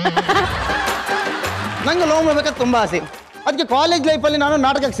ಚೆನ್ನಾಗಿರಲ್ಲ. ನಂಗೆ ಲವ್ ಮಾಡ್ಬೇಕಂತ ತುಂಬ ಆಸೆ. ಅದಕ್ಕೆ ಕಾಲೇಜ್ ಲೈಫಲ್ಲಿ ನಾನು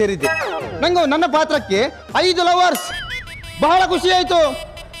ನಾಟಕಕ್ಕೆ ಸೇರಿದ್ದೆ. ನಂಗೆ ನನ್ನ ಪಾತ್ರಕ್ಕೆ 5 ಲವರ್ಸ್. ಬಹಳ ಖುಷಿ ಆಯಿತು.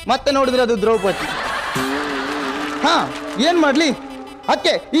 ಮತ್ತೆ ನೋಡಿದ್ರೆ ಅದು ದ್ರೌಪದಿ. ಹಾಂ ಏನು ಮಾಡಲಿ,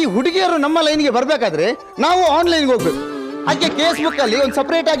 ಅದಕ್ಕೆ ಈ ಹುಡುಗಿಯರು ನಮ್ಮ ಲೈನ್ಗೆ ಬರಬೇಕಾದ್ರೆ ನಾವು ಆನ್ಲೈನ್ಗೆ ಹೋಗ್ಬೇಕು. ಅದಕ್ಕೆ ಫೇಸ್ಬುಕ್ಕಲ್ಲಿ ಒಂದು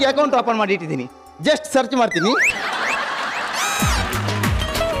ಸಪ್ರೇಟಾಗಿ ಅಕೌಂಟ್ ಓಪನ್ ಮಾಡಿ ಇಟ್ಟಿದ್ದೀನಿ. ಜಸ್ಟ್ ಸರ್ಚ್ ಮಾಡ್ತೀನಿ.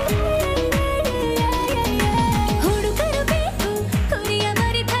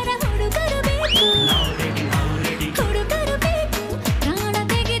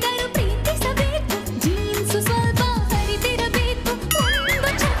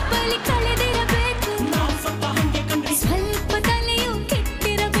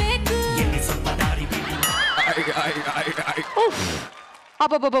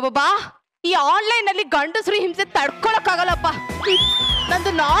 ಅಬ್ಬಬ್ಬಬ್ಬಾ, ಈ ಆನ್ಲೈನ್ ಅಲ್ಲಿ ಗಂಡಸರು ಹಿಂಸೆ ತಡ್ಕೊಳಕ್ ಆಗಲ್ಲಪ್ಪ.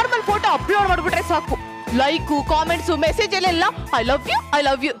 ನಂದು ನಾರ್ಮಲ್ ಫೋಟೋ ಅಪ್ಲೋಡ್ ಮಾಡ್ಬಿಟ್ರೆ ಸಾಕು, ಲೈಕು ಕಾಮೆಂಟ್ಸು ಮೆಸೇಜ್ ಅಲ್ಲೆಲ್ಲ I love you I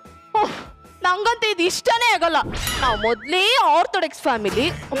love you. ನಂಗಂತ ಇದು ಇಷ್ಟನೇ ಆಗಲ್ಲ. ನಾವು ಮೊದ್ಲೇ ಆರ್ಥೋಡಾಕ್ಸ್ ಫ್ಯಾಮಿಲಿ.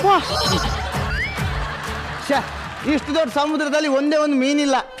 ಇಷ್ಟು ದೊಡ್ಡ ಸಮುದ್ರದಲ್ಲಿ ಒಂದೇ ಒಂದು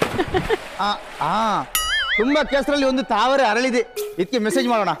ಮೀನಿಲ್ಲ. ತುಂಬಾ ಕೆಸರಲ್ಲಿ ಒಂದು ತಾವರೆ ಅರಳಿದೆ. ಇದಕ್ಕೆ ಮೆಸೇಜ್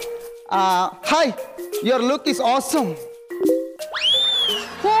ಮಾಡೋಣ. Hi, your look is awesome.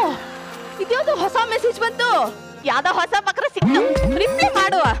 ಓ, ಇದ್ಯಾವ್ದು ಹೊಸ ಮೆಸೇಜ್ ಬಂತು. ಯಾವ್ದೋ ಹೊಸ ಪಕ್ರ ಸಿಕ್ತು. ರಿಪ್ಲೈ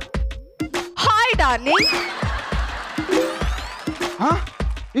ಮಾಡುವ. Hi darling.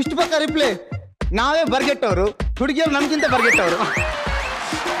 ಇಷ್ಟು ಪಕ್ಕ ರಿಪ್ಲೈ. ನಾವೇ ಬರ್ಗೆಟ್ಟವರು, ಹುಡುಗಿಯರು ನಮ್ಗಿಂತ ಬರ್ಗೆಟ್ಟವರು.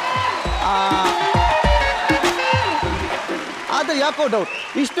 ಆದ್ರೆ ಯಾಕೋ ಡೌಟ್,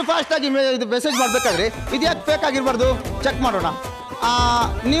 ಇಷ್ಟು ಫಾಸ್ಟ್ ಆಗಿ ಇದು ಮೆಸೇಜ್ ಮಾಡ್ಬೇಕಾದ್ರೆ ಇದು ಯಾಕೆ ಫೇಕ್ ಆಗಿರ್ಬಾರ್ದು? ಚೆಕ್ ಮಾಡೋಣ.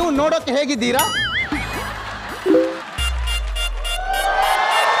 ನೀವು ನೋಡೋಕೆ ಹೇಗಿದ್ದೀರಾ?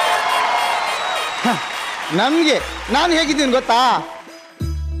 ನಮ್ಗೆ ನಾನು ಹೇಗಿದ್ದೀನಿ ಗೊತ್ತಾ?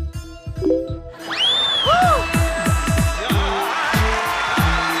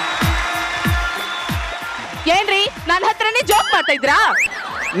 ಏನ್ರಿ, ನನ್ನ ಹತ್ರನೇ ಜೋಕ್ ಮಾಡ್ತಾ ಇದ್ರಾ?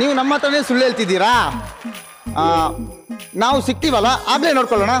 ನೀವು ನಮ್ಮ ಹತ್ರನೇ ಸುಳ್ಳು ಹೇಳ್ತಿದ್ದೀರಾ? ನಾವು ಸಿಗ್ತೀವಲ್ಲ, ಆಗ್ಲೇ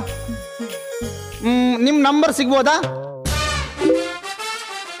ನೋಡ್ಕೊಳ್ಳೋಣ. ನಿಮ್ ನಂಬರ್ ಸಿಗ್ಬೋದಾ?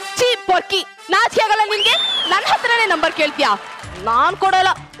 ಚೀಪ್ ಪೊರ್ಕಿ, ನಾಚಿಕೆ ಆಗಲ್ಲ ನಿನ್ಗೆ? ನನ್ನ ಹತ್ರನೇ ನಂಬರ್ ಕೇಳ್ತೀಯಾ? ನಾನ್ ಕೊಡಲ್ಲ.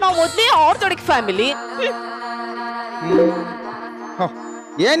 ನಾವು ಮೊದ್ಲೇ ಆರ್ಥೋಡಾಕ್ಸ್ ಫ್ಯಾಮಿಲಿ.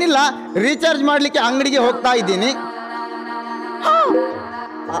 ಏನಿಲ್ಲ, ರೀಚಾರ್ಜ್ ಮಾಡ್ಲಿಕ್ಕೆ ಅಂಗಡಿಗೆ ಹೋಗ್ತಾ ಇದ್ದೀನಿ.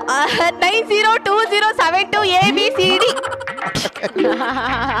 902072ABCD.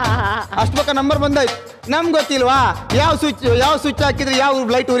 ಅಷ್ಟು ಪಕ್ಕ ನಂಬರ್ ಬಂದಾಯ್ತು. ನಮ್ಗೆ ಗೊತ್ತಿಲ್ವಾ ಯಾವ ಸ್ವಿಚ್ ಹಾಕಿದ್ರೆ ಯಾವ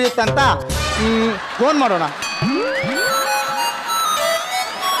ಲೈಟ್ ಉರಿಯುತ್ತಂತ? ಫೋನ್ ಮಾಡೋಣ.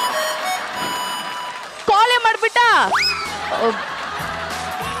 ಕಾಲೇ ಮಾಡ್ಬಿಟ್ಟ.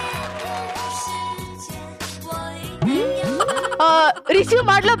 ರಿಸೀವ್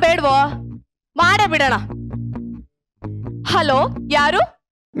ಮಾಡ್ಲೋ ಬೇಡವೋ? ಮಾಡೇ ಬಿಡೋಣ. ಹಲೋ, ಯಾರು?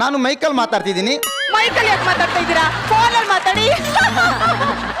 ನಾನು ಮೈಕಲ್ ಮಾತಾಡ್ತಿದ್ದೀನಿ. ಮೈಕಲ್ ಯಾಕೆ ಮಾತಾಡ್ತಾ ಇದ್ದೀರಾ? ಫೋನಲ್ಲಿ ಮಾತಾಡಿ.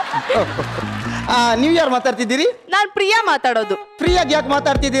 ನೀವು ಯಾರು ಮಾತಾಡ್ತಿದ್ದೀರಿ? ನಾನು ಪ್ರಿಯಾ ಮಾತಾಡೋದು. ಫ್ರೀಯಾಗಿ ಯಾಕೆ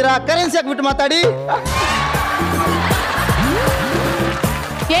ಮಾತಾಡ್ತಿದ್ದೀರಾ? ಕರೆನ್ಸಿ ಹಾಕ್ಬಿಟ್ಟು ಮಾತಾಡಿ.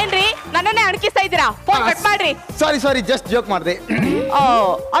 ಏನ್ರಿ, ನನ್ನನ್ನೇ ಅಣಕಿಸ್ತಾ ಇದ್ದೀರಾ? ಫೋನ್ ಕಟ್ ಮಾಡ್ರಿ. ಸಾರಿ, ಜಸ್ಟ್ ಜೋಕ್ ಮಾಡಿದೆ.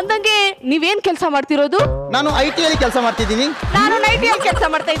 ಅಂದಂಗೆ ನೀವೇನ್ ಕೆಲಸ ಮಾಡ್ತಿರೋದು? ನಾನು IT ಅಲ್ಲಿ ಕೆಲಸ ಮಾಡ್ತಿದ್ದೀನಿ. ನಾನು ನೈಟಿಯಲ್ಲಿ ಕೆಲಸ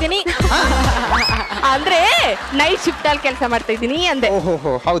ಮಾಡ್ತಾ ಇದ್ದೀನಿ. ಅಂದ್ರೆ ನೈಟ್ ಶಿಫ್ಟ್ ಅಲ್ಲಿ ಕೆಲಸ ಮಾಡ್ತಾ ಇದ್ದೀನಿ ಅಂದೆ.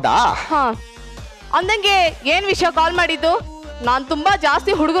 ಓಹೋ ಹೌದಾ? ಹಾ ಅಂದಂಗೆ ಏನ್ ವಿಷಯ ಕಾಲ್ ಮಾಡಿದ್ದು? ನಾನ್ ತುಂಬಾ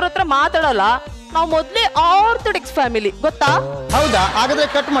ಜಾಸ್ತಿ ಹುಡುಗರ ಹತ್ರ ಮಾತಾಡಲ್ಲ. ನಾವು ಮೊದ್ಲೇ ಆರ್ಥೋಡಾಕ್ಸ್ ಫ್ಯಾಮಿಲಿ, ಗೊತ್ತಾ? ಹೌದಾ? ಹಾಗಾದ್ರೆ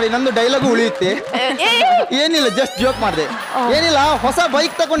ಕಟ್ ಮಾಡಿ, ನಂದು ಡೈಲಾಗ್ ಉಳಿಯುತ್ತೆ. ಏನಿಲ್ಲ, ಜಸ್ಟ್ ಜೋಕ್ ಮಾಡಿದೆ. ಏನಿಲ್ಲ, ಹೊಸ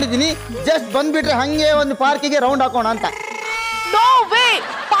ಬೈಕ್ ತಗೊಂಡಿದ್ದೀನಿ, ಜಸ್ಟ್ ಬಂದ್ಬಿಟ್ರೆ ಹಂಗೆ ಒಂದು ಪಾರ್ಕಿಗೆ ರೌಂಡ್ ಹಾಕೋಣ ಅಂತ. ನೋ ವೇ,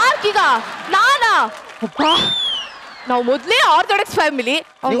 ಪಾರ್ಕಿಗ ನಾನಾ? ನಾವು ಮೊದ್ಲೇ ಆರ್ಥೋಡಾಕ್ಸ್ ಫ್ಯಾಮಿಲಿ.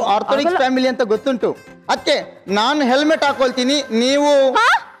 ನೀವು ಆರ್ಥೋಡಾಕ್ಸ್ ಫ್ಯಾಮಿಲಿ ಅಂತ ಗೊತ್ತುಂಟು. ಅದಕ್ಕೆ ನಾನು ಹೆಲ್ಮೆಟ್ ಹಾಕೊಳ್ತೀನಿ, ನೀವು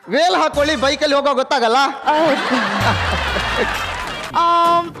ವೇಲ್ ಹಾಕೊಳ್ಳಿ, ಬೈಕಲ್ಲಿ ಹೋಗೋ ಗೊತ್ತಾಗಲ್ಲ.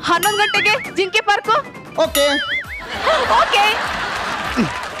 11 ಗಂಟೆಗೆ ಜಿಂಕೆ ಪಾರ್ಕು. Okay okay.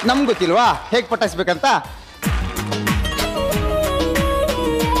 ನಮ್ಗೆ ಗೊತ್ತಿಲ್ವಾ ಹೇಗೆ ಪಟಾಯಿಸ್ಬೇಕಂತ?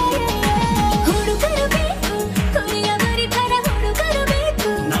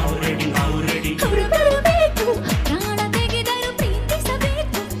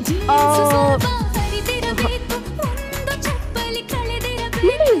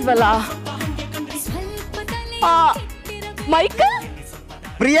 ಇಲ್ವಲ್ಲ ಮೈಕಲ್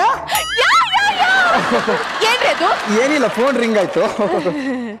ಪ್ರಿಯಾ? ಏನ್ರಿ ಅದು? ಏನಿಲ್ಲ, ಫೋನ್ ರಿಂಗ್ ಆಯ್ತು.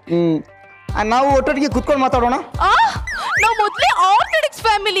 ನಾವು ಒಟ್ಟೊಟ್ಟಿಗೆ ಕುತ್ಕೊಂಡು ಮಾತಾಡೋಣ. ನಾವು ಮೊದ್ಲೇ ಆರ್ಥೋಡಾಕ್ಸ್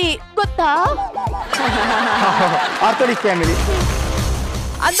ಫ್ಯಾಮಿಲಿ, ಗೊತ್ತಾ? ಆರ್ಥೋಡಾಕ್ಸ್ ಫ್ಯಾಮಿಲಿ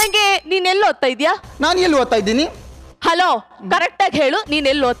ಅಂದಂಗೆ ನೀನ್ ಎಲ್ಲಿ ಓದ್ತಾ ಇದ್ಯಾ? ನಾನು ಎಲ್ಲಿ ಓದ್ತಾ ಇದ್ದೀನಿ? ಹಲೋ, ಕರೆಕ್ಟ್ ಆಗಿ ಹೇಳು, ನೀನ್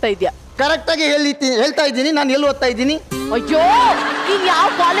ಎಲ್ಲಿ ಓದ್ತಾ ಇದ್ಯಾ? ಕರೆಕ್ಟ್ ಆಗಿ ಹೇಳ್ತಾ ಇದ್ದೀನಿ. ನಾನು ಎಲ್ಲಿ ಓದ್ತಾ ಇದ್ದೀನಿ? ಅಯ್ಯೋ, ನೀನ್ ಯಾವ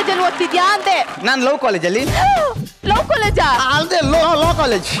ಕಾಲೇಜಲ್ಲಿ ಓದ್ತಿದ್ಯಾ ಅಂದೆ. ನಾನು ಲವ್ ಕಾಲೇಜಲ್ಲಿ. ಲವ್ ಕಾಲೇಜಾ? ಅಲ್ಲದೆ ಲೋ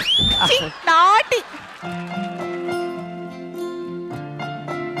ಕಾಲೇಜ್. ನಾಟಿ.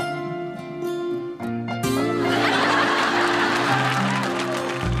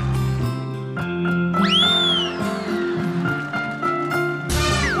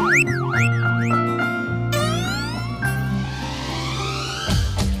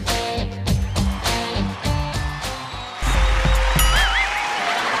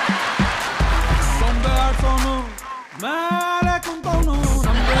 ಮೇಲೆ ಕುಂತವನು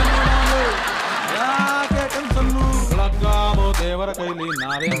ನಮ್ಗೆ ಯಾಕೆ ಕನ್ಸನ್ನು ಲಗ್ಗಾಮೋ ದೇವರ ಕೈಲಿ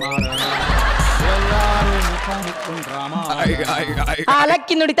ನಾವೇ ಮಾಡೋಣ. ಎಲ್ಲಾರು ಮುಖ ಮುಕ್ಕೊಂಡು ಡ್ರಾಮ.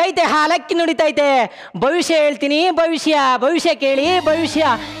 ಹಾಲಕ್ಕಿ ನುಡಿತೈತೆ, ಹಾಲಕ್ಕಿ ನುಡಿತೈತೆ. ಭವಿಷ್ಯ ಹೇಳ್ತೀನಿ, ಭವಿಷ್ಯ ಕೇಳಿ. ಭವಿಷ್ಯ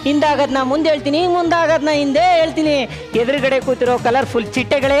ಹಿಂದಾಗದ್ನ ಮುಂದೆ ಹೇಳ್ತೀನಿ, ಮುಂದಾಗದ್ನ ಹಿಂದೆ ಹೇಳ್ತೀನಿ. ಎದುರುಗಡೆ ಕೂತಿರೋ ಕಲರ್ಫುಲ್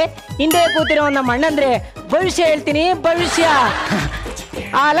ಚಿಟ್ಟೆಗಳೇ, ಹಿಂದೆ ಕೂತಿರೋ ನಮ್ಮ ಅಣ್ಣಂದ್ರೆ ಭವಿಷ್ಯ ಹೇಳ್ತೀನಿ, ಭವಿಷ್ಯ.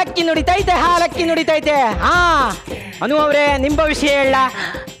 ಹಾಲಕ್ಕಿ ನುಡಿತೈತೆ. ಹಾ ಅನು ಅವ್ರೆ, ನಿಮ್ ಭವಿಷ್ಯ ಹೇಳ.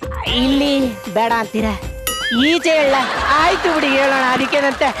 ಇಲ್ಲಿ ಬೇಡ ಅಂತೀರ, ಈಚೆ ಹೇಳ. ಆಯ್ತು ಬಿಡಿ, ಹೇಳೋಣ.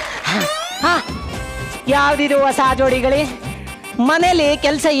 ಅದಕ್ಕೇನಂತೆ. ಹಾ ಯಾವ್ದಿದು ಹೊಸ ಜೋಡಿಗಳೇ? ಮನೇಲಿ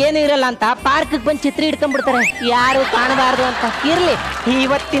ಕೆಲಸ ಏನು ಇರಲ್ಲ ಅಂತ ಪಾರ್ಕ್ಗೆ ಬಂದು ಚಿತ್ರ ಹಿಡ್ಕೊಂಡ್ಬಿಡ್ತಾರೆ, ಯಾರು ಕಾಣಬಾರ್ದು ಅಂತ. ಇರ್ಲಿ,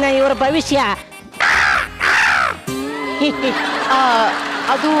 ಇವತ್ತಿನ ಇವರ ಭವಿಷ್ಯ.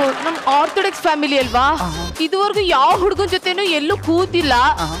 ಅದು ನಮ್ ಆರ್ಥೋಡಾಕ್ಸ್ ಫ್ಯಾಮಿಲಿ ಅಲ್ವಾ? ಇದುವರೆಗೂ ಯಾವ ಹುಡುಗನ ಜೊತೆನೂ ಎಲ್ಲೂ ಕೂತಿಲ್ಲ.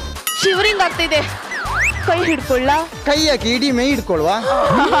 ಶಿವರಿಂಗ್ ಆಗ್ತಿದೆ. ಕೈ ಹಿಡ್ಕೊಳ್ಳ? ಕೈ ಯಾಕೆ, ಇಡೀ ಮೈ ಹಿಡ್ಕೊಳ್ವಾ?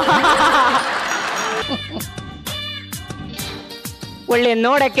 ಒಳ್ಳೆ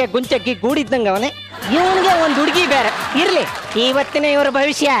ನೋಡಕ್ಕೆ ಗುಂಚಕ್ಕಿ ಗೂಡಿದ್ದಂಗ ಅವನೇ. ಇವನಿಗೆ ಒಂದು ಹುಡುಗಿ ಬೇರೆ. ಇರ್ಲಿ, ಇವತ್ತಿನ ಇವರ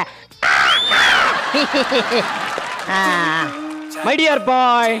ಭವಿಷ್ಯ. ಮೈ ಡಿಯರ್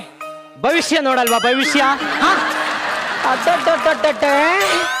ಬಾಯ್, ಭವಿಷ್ಯ ನೋಡಲ್ವಾ? ಭವಿಷ್ಯ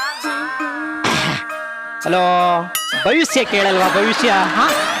ಹಲೋ, ಭವಿಷ್ಯ ಕೇಳಲ್ವಾ? ಭವಿಷ್ಯ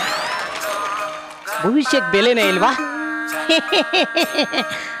ಭವಿಷ್ಯಕ್ಕೆ ಬೆಲೆನೇ ಇಲ್ವಾ?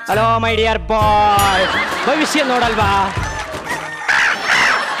 ಹಲೋ ಮೈ ಡಿಯರ್ ಬಾಯ್, ಭವಿಷ್ಯ ನೋಡಲ್ವಾ?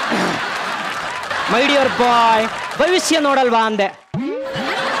 ಮೈ ಡಿಯರ್ ಬಾಯ್, ಭವಿಷ್ಯ ನೋಡಲ್ವಾ ಅಂದೆ.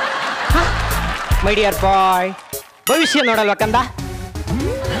 ಮೈ ಡಿಯರ್ ಬಾಯ್, ಭವಿಷ್ಯ ನೋಡಲ್ವಾ ಕಂದ?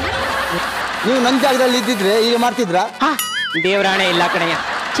 ನೀವು ನನ್ನ ಜಾಗದಲ್ಲಿ ಇದ್ದಿದ್ರೆ ಈಗ ಮಾಡ್ತಿದ್ರ? ದೇವರಾಣೆ ಇಲ್ಲ ಕಣಯ್ಯ.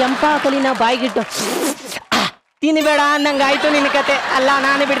 ಚಂಪಾಕಲಿನ ಬಾಯಿಗಿಟ್ಟು ತಿನ್ಬೇಡ ಅನ್ನಂಗಾಯ್ತು ನಿನ್ನ ಕತೆ. ಅಲ್ಲ,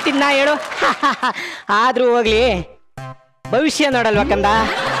 ನಾನು ಬಿಡ್ತೀನಿ, ನಾ ಹೇಳು. ಆದ್ರೂ ಹೋಗ್ಲಿ, ಭವಿಷ್ಯ ನೋಡಲ್ವಾ ಕಂದ?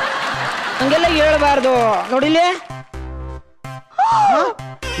 ಹಂಗೆಲ್ಲ ಹೇಳ್ಬಾರ್ದು. ನೋಡಿಲಿ,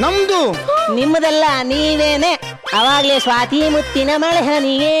 ನಮ್ದು ನಿಮ್ಮದಲ್ಲ, ನೀವೇನೆ. ಅವಾಗ್ಲೇ ಸ್ವಾತಿ ಮುತ್ತಿನ ಮಳೆ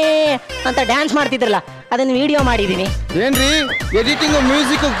ಹನಿಗೆ ಅಂತ ಡ್ಯಾನ್ಸ್ ಮಾಡ್ತಿದ್ರಲ್ಲ, ಅದನ್ನ ವಿಡಿಯೋ ಮಾಡಿದೀನಿ. ಏನ್ರಿ, ಎಡಿಟಿಂಗ್,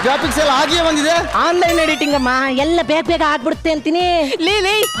 ಮ್ಯೂಸಿಕ್, ಗ್ರಾಫಿಕ್ಸ್ ಎಲ್ಲ ಆಗಿಯೇ ಬಂದಿದೆ. ಆನ್ಲೈನ್ ಎಡಿಟಿಂಗ್ ಅಮ್ಮ, ಎಲ್ಲ ಬೇಗ ಆಗ್ಬಿಡುತ್ತೆ ಅಂತೀನಿ.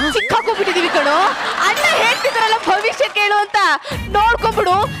 ಲೀಲಿ ಸಿಕ್ಕಾಕೊಂಡ್ಬಿಟ್ಟಿದೀವಿ ಕಣೋ. ಅಣ್ಣ ಹೇಳ್ತಿದ್ರಲ್ಲ ಭವಿಷ್ಯ ಕೇಳು ಅಂತ,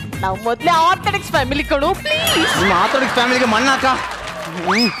 ನೋಡ್ಕೊಂಡ್ಬಿಡು. ನಾವು ಮೊದ್ಲೇ ಆರ್ಥೋಡಾಕ್ಸ್ ಫ್ಯಾಮಿಲಿ ಕಣೋ, ಪ್ಲೀಸ್. ನಿಮ್ಮ ಆರ್ಥೋಡಾಕ್ಸ್ ಫ್ಯಾಮಿಲಿಗೆ ಮಣ್ಣಾಕ.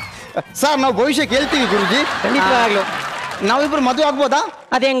 ಸರ್, ನಾವು ಭವಿಷ್ಯ ಕೇಳ್ತೀವಿ ಗುರುಜಿ. ಖಂಡಿತವಾಗ್ಲು. ನಾವಿಬ್ರು ಮದುವೆ ಆಗ್ಬೋದಾ?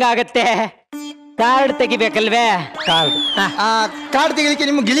 ಅದ ಹೆಂಗಾಗತ್ತೆ? ಕಾರ್ಡ್ ತೆಗಿಬೇಕಲ್ವೇ? ಕಾರ್ಡ್ ತೆಗಿಲಿಕ್ಕೆ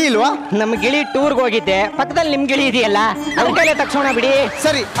ನಿಮ್ಗೆ ಗಿಳಿ ಇಲ್ವಾ? ನಮ್ ಗಿಳಿ ಟೂರ್ಗೆ ಹೋಗಿದ್ದೆ, ಪಕ್ಕದಲ್ಲಿ ನಿಮ್ ಗಿಳಿ ಇದೆಯಲ್ಲ, ಅದಕ್ಕೆಲ್ಲ ತಕ್ಷಣ ಬಿಡಿ.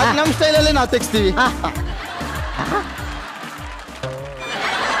 ಸರಿ, ನಮ್ಮ ಸ್ಟೈಲಲ್ಲಿ ನಾವು ತೆಗಿಸ್ತೀವಿ.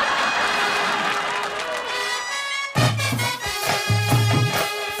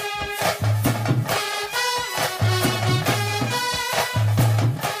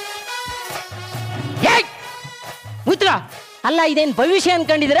 ಅಲ್ಲ ಇದೇನ್ ಭವಿಷ್ಯ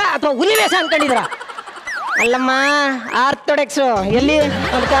ಅನ್ಕೊಂಡಿದ್ದೀರಾ ಅಥವಾ ಹುಲಿವೇಷ ಅನ್ಕೊಂಡಿದ್ದೀರಾ? ಅಲ್ಲಮ್ಮ ಆರ್ಥೋಡಕ್ಸು ಎಲ್ಲಿ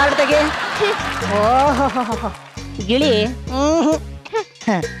ಒಂದು ಕಾರ್ಡ್ ತೆಗಿ. ಓಹೋ ಗಿಳಿ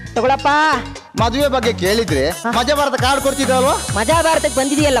ತಗೊಳಪ್ಪ. ಮದುವೆ ಬಗ್ಗೆ ಕೇಳಿದ್ರೆ ಮಜಾ ಭಾರತ ಕಾರ್ಡ್ ಕೊಡ್ತಿದ್ದಲ್ವಾ? ಮಜಾ ಭಾರತಕ್ಕೆ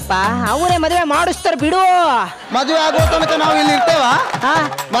ಬಂದಿದೆಯಲ್ಲಪ್ಪ, ಅವರೇ ಮದುವೆ ಮಾಡಿಸ್ತಾರ ಬಿಡು. ಮದುವೆ ಆಗೋ ತನಕ ನಾವು ಇಲ್ಲಿ ಇರ್ತೇವಾ?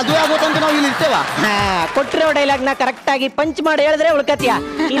 ಮದುವೆ ಆಗೋ ತನಕ ನಾವು ಇಲ್ಲಿ ಇರ್ತೇವಾ? ಕೊಟ್ಟಿರೋ ಡೈಲಾಗ್ ನ ಕರೆಕ್ಟ್ ಆಗಿ ಪಂಚ್ ಮಾಡಿ ಹೇಳಿದ್ರೆ ಉಳ್ಕತ್ಯ.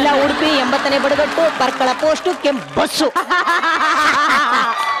 ಇಲ್ಲ ಉಡುಪಿ 80ನೇ ಬಡಗಟ್ಟು ಪರ್ಕಳ ಪೋಸ್ಟು ಕೆಂಪಸ್ಸು.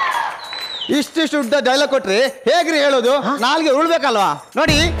 ಇಷ್ಟಿಷ್ಟು ಉದ್ದ ಡೈಲಾಗ್ ಕೊಟ್ರೆ ಹೇಗ್ರಿ ಹೇಳೋದು? ನಾಲ್ಗೆ ಉಳ್ಬೇಕಲ್ವಾ?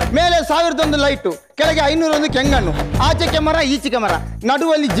 ನೋಡಿ, ಮೇಲೆ 1001 ಲೈಟು, ಕೆಳಗೆ 501 ಕೆಂಗಣ್ಣು, ಆಚೆ ಕೆಮರ ಈಚೆ ಕೆಮರ,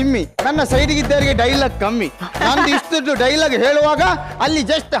 ನಡುವಲ್ಲಿ ಜಿಮ್ಮಿ, ನನ್ನ ಸೈಡಿಗಿದ್ದವರಿಗೆ ಡೈಲಾಗ್ ಕಮ್ಮಿ. ನಂದು ಇಷ್ಟು ಡೈಲಾಗ್ ಹೇಳುವಾಗ ಅಲ್ಲಿ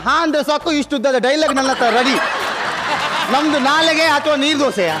ಜಸ್ಟ್ ಹಾ ಅಂದ್ರೆ ಸಾಕು, ಇಷ್ಟುದ್ದದ ಡೈಲಾಗ್ ನನ್ನ ಹತ್ರ ರೆಡಿ. ನಮ್ದು ನಾಲೆಗೆ ಅಥವಾ ನೀರ್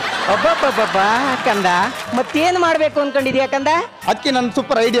ದೋಸೆಯ? ಒಬ್ಬೊಬ್ಬೊಬ್ಬ ಕಂದ, ಮತ್ತೇನ್ ಮಾಡ್ಬೇಕು ಅನ್ಕೊಂಡಿದ್ಯಾ ಕಂದ? ಅದಕ್ಕೆ ನನ್ನ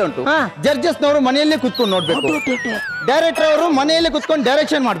ಸೂಪರ್ ಐಡಿಯಾ ಉಂಟು. ಜಡ್ಜಸ್ನವರು ಮನೆಯಲ್ಲೇ ಕುತ್ಕೊಂಡು ನೋಡ್ಬೇಕು, ಡೈರೆಕ್ಟರ್ ಅವರು ಮನೆಯಲ್ಲೇ ಕುತ್ಕೊಂಡು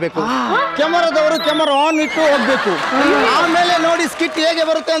ಡೈರೆಕ್ಷನ್ ಮಾಡ್ಬೇಕು, ಕ್ಯಾಮರಾದವರು ಕ್ಯಾಮರಾ ಆನ್ ಇಟ್ಟು ಹೋಗ್ಬೇಕು, ಆಮೇಲೆ ನೋಡಿ ಸ್ಕಿಟ್ ಹೇಗೆ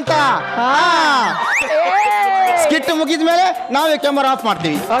ಬರುತ್ತೆ ಅಂತ. ಸ್ಕಿಟ್ ಮುಗಿದ ಮೇಲೆ ನಾವೇ ಕ್ಯಾಮರಾ ಆಫ್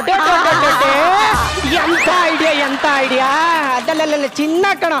ಮಾಡ್ತೀವಿ. ಎಂತ ಐಡಿಯಾ, ಎಂತ ಐಡಿಯಾ! ಅದಲ್ಲ ಚಿನ್ನ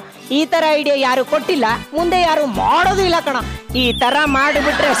ಕಣ, ಈ ತರ ಐಡಿಯಾ ಯಾರು ಕೊಟ್ಟಿಲ್ಲ, ಮುಂದೆ ಯಾರು ಮಾಡೋದು ಇಲ್ಲ ಕಣ. ಈ ತರ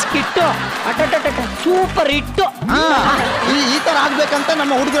ಮಾಡಿಬಿಟ್ರೆ ಸ್ಕಿಟ್ಟು ಸೂಪರ್ ಹಿಟ್ಟು. ಈ ತರ ಆಗ್ಬೇಕಂತ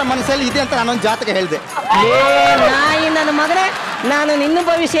ನಮ್ಮ ಹುಡುಗರ ಮನಸ್ಸಲ್ಲಿ ಇದೆ ಅಂತ ನಾನೊಂದು ಜಾತಕ ಹೇಳಿದೆ. ನಾಯಿ ನನ್ನ ಮಗನೇ, ನಾನು ನಿನ್ನ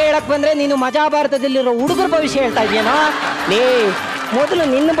ಭವಿಷ್ಯ ಹೇಳಕ್ ಬಂದ್ರೆ ನೀನು ಮಜಾ ಭಾರತದಲ್ಲಿರೋ ಹುಡುಗರ ಭವಿಷ್ಯ ಹೇಳ್ತಾ ಇದೆಯೇನೋ? ಮೊದಲು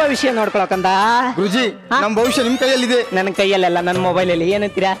ನಿನ್ನ ಭವಿಷ್ಯ ನೋಡ್ಕೊಳಕಂದ. ಗುರುಜಿ, ನಮ್ಮ ಭವಿಷ್ಯ ನಿಮ್ ಕೈಯಲ್ಲಿದೆ. ನನ್ನ ಕೈಯಲ್ಲೆಲ್ಲ, ನನ್ನ ಮೊಬೈಲಲ್ಲಿ.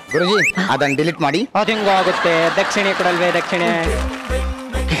 ಏನಂತೀರಾ ಗುರುಜಿ? ಅದನ್ನ ಡಿಲೀಟ್ ಮಾಡಿ. ಅದು ಹೆಂಗಾಗುತ್ತೆ? ದಕ್ಷಿಣೆ ಕೊಡಲ್ವೇ? ದಕ್ಷಿಣೆ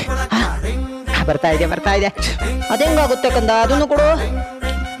ಬರ್ತಾ ಇದೆ. ಅದೆಂಗಾಗುತ್ತೆ ಕಂದ? ಅದನ್ನು ಕೊಡು,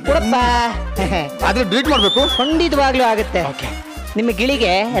 ಕೊಡಪ್ಪ. ಆದ್ರೆ ಡಿಲೀಟ್ ಮಾಡ್ಬೇಕು. ಖಂಡಿತವಾಗ್ಲೂ ಆಗುತ್ತೆ. ನಿಮ್ಮ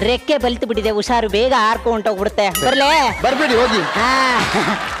ಗಿಳಿಗೆ ರೆಕ್ಕೆ ಬಲ್ತು ಬಿಟ್ಟಿದೆ, ಹುಷಾರು, ಬೇಗ ಹಾರ್ಕೊಂಡು ಹೊಂಟೋಗ್ಬಿಡುತ್ತೆ. ಬರ್ಲೇ? ಬರ್ಬೇಡಿ, ಹೋಗಿ.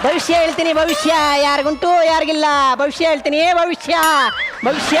 ಭವಿಷ್ಯ ಹೇಳ್ತೀನಿ, ಭವಿಷ್ಯ ಯಾರಿಗುಂಟು ಯಾರಿಗಿಲ್ಲ. ಭವಿಷ್ಯ ಹೇಳ್ತೀನಿ,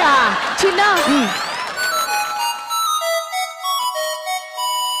 ಭವಿಷ್ಯ ಚಿನ್ನ.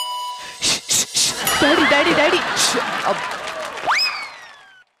 ಡ್ಯಾಡಿ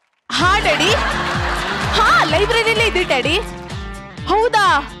ಹಾ ಡ್ಯಾಡಿ, ಹಾ ಲೈಬ್ರರಿಲೇ ಇದ್ರಿ ಡ್ಯಾಡಿ. ಹೌದಾ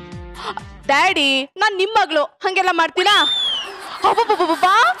ಡ್ಯಾಡಿ, ನಾನ್ ನಿಮ್ ಮಗಳು, ಹಂಗೆಲ್ಲ ಮಾಡ್ತೀನಾ?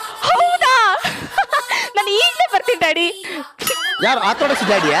 ಅಬ್ಬಬ್ಬಬ್ಬಾ, ಹೌದಾ? ನಾನು ಈಗಲೇ ಬರ್ತೀನಿ ಡ್ಯಾಡಿ. ಯಾರು ಆತೋಡಿಸಿ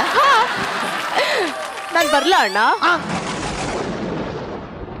ಡ್ಯಾಡಿಯಾ? ನಾನು ಬರ್ಲಾ ಅಣ್ಣ?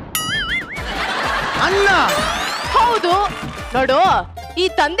 ಅಣ್ಣ? ಹೌದು. ನೋಡು, ಈ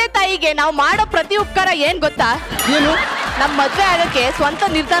ತಂದೆ ತಾಯಿಗೆ ನಾವು ಮಾಡೋ ಪ್ರತಿ ಉಪಕಾರ ಏನ್ ಗೊತ್ತಾ? ಏನು? ನಮ್ ಮದ್ವೆ ಆಗಕ್ಕೆ ಸ್ವಂತ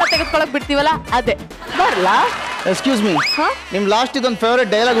ನಿರ್ಧಾರ ತೆಗೆದುಕೊಳಕ್ ಬಿಡ್ತೀವಲ್ಲ, ಅದೇ. ಬರ್ಲಾ? ಎಕ್ಸ್ಕ್ಯೂಸ್ ಮೀ, ನಿಮ್ ಲಾಸ್ಟ್ ಇದೊಂದು ಫೇವರೇಟ್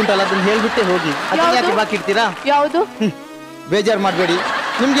ಡೈಲಾಗ್ ಉಂಟಲ್ಲ, ಅದನ್ನ ಹೇಳ್ಬಿಟ್ಟೆ ಹೋಗಿ. ಅದನ್ನ ಯಾಕೆ ಬಾಕಿ ಇಡ್ತೀರಾ? ಯಾವುದು? ಬೇಜಾರು ಮಾಡಬೇಡಿ,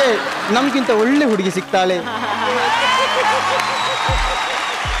 ನಿಮ್ಗೆ ನಮ್ಗಿಂತ ಒಳ್ಳೆ ಹುಡುಗಿ ಸಿಗ್ತಾಳೆ.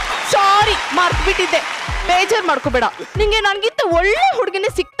 ಸಾರಿ, ಮರ್ತು ಬಿಟ್ಟಿದ್ದೆ. ಬೇಜಾರ್ ಮಾಡ್ಕೋಬೇಡ, ನಿಂಗೆ ನನ್ಗಿಂತ ಒಳ್ಳೆ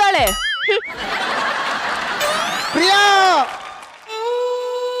ಹುಡುಗಿನೇ ಸಿಗ್ತಾಳೆ. ಪ್ರಿಯಾ,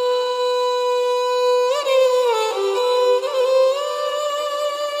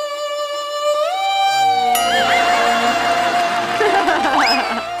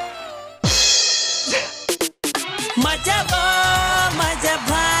 मजा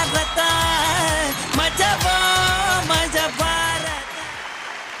भारत, मजा भारत.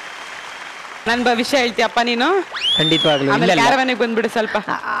 ನನ್ ಭವಿಷ್ಯ ಹೇಳ್ತೀಯಪ್ಪ ನೀನು? ಖಂಡಿತವಾಗ್ಲೂ. ಆಮೇಲೆ ಕ್ಯಾರವಾನಿಗೆ ಬಂದ್ಬಿಡು ಸ್ವಲ್ಪ.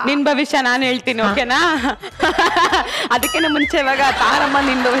 ನಿನ್ ಭವಿಷ್ಯ ನಾನು ಹೇಳ್ತೀನಿ, ಓಕೆನಾ? ಅದಕ್ಕಿಂತ ಮುಂಚೆ ಇವಾಗ ತಾರಮ್ಮ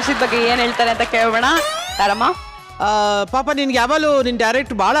ನಿನ್ ಭವಿಷ್ಯದ ಬಗ್ಗೆ ಏನ್ ಹೇಳ್ತಾರೆ ಅಂತ ಕೇಳೋಣ. ತಾರಮ್ಮ, ಪಾಪ ನಿನ್ಗೆ ಯಾವಾಗಲೂ ನಿನ್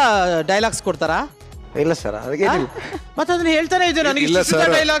ಡೈರೆಕ್ಟ್ ಬಹಳ ಡೈಲಾಗ್ಸ್ ಕೊಡ್ತಾರಾ? ಇಲ್ಲ ಸರ್, ಅದಕ್ಕೆ ಮತ್ತೆ ಅದನ್ನ ಹೇಳ್ತಾನೆ ಇದೆ ನನಗೆ.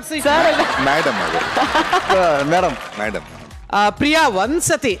 ಡೈಲಾಗ್ಸ್ ಮೇಡಮ್ ಪ್ರಿಯಾ,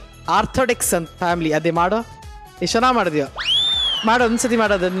 ಒಂದ್ಸತಿ ಆರ್ಥೋಡಿಕ್ಸ್ ಅಂತ ಫ್ಯಾಮಿಲಿ ಅದೇ ಮಾಡೋ. ಎಷ್ಟು ಚೆನ್ನಾಗಿ ಮಾಡಿದ್ಯೋ, ಮಾಡೋ ಒಂದ್ಸತಿ,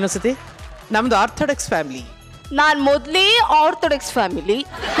 ಮಾಡೋದು ಇನ್ನೊಂದ್ಸತಿ. ನಮ್ದು ಆರ್ಥೋಡಕ್ಸ್ ಫ್ಯಾಮಿಲಿ. ನಾನ್ ಮೊದ್ಲೇ ಆರ್ಥೋಡಕ್ಸ್ ಫ್ಯಾಮಿಲಿ.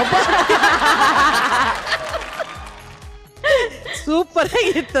 ಸೂಪರ್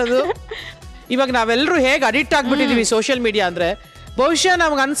ಆಗಿತ್ತದು. ಇವಾಗ ನಾವೆಲ್ಲರೂ ಹೇಗೆ ಅಡಿಕ್ಟ್ ಆಗ್ಬಿಟ್ಟಿದೀವಿ ಸೋಷಿಯಲ್ ಮೀಡಿಯಾ ಅಂದ್ರೆ, ಬಹುಶಃ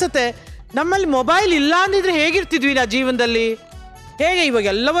ನಮ್ಗೆ ಅನ್ಸುತ್ತೆ ನಮ್ಮಲ್ಲಿ ಮೊಬೈಲ್ ಇಲ್ಲ ಅಂದಿದ್ರೆ ಹೇಗಿರ್ತಿದ್ವಿ ನಾ ಜೀವನದಲ್ಲಿ. ಹೇಗೆ ಇವಾಗ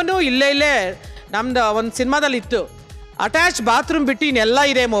ಎಲ್ಲವನ್ನೂ ಇಲ್ಲೇ ನಮ್ದು ಒಂದು ಸಿನಿಮಾದಲ್ಲಿ ಇತ್ತು, ಅಟ್ಯಾಚ್ ಬಾತ್ರೂಮ್ ಬಿಟ್ಟು ಇನ್ನೆಲ್ಲ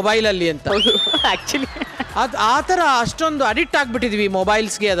ಇದೆ ಮೊಬೈಲಲ್ಲಿ ಅಂತ. ಆಕ್ಚುಲಿ ಅದು ಆ ಥರ ಅಷ್ಟೊಂದು addict ಆಗ್ಬಿಟ್ಟಿದ್ವಿ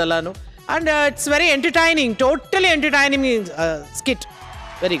ಮೊಬೈಲ್ಸ್ಗೆ ಅದೆಲ್ಲಾನು. And it's very entertaining, totally entertaining skit.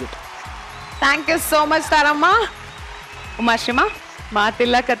 Very good. Thank you so much ತಾರಮ್ಮ. ಉಮಾಶ್ರೀಮ,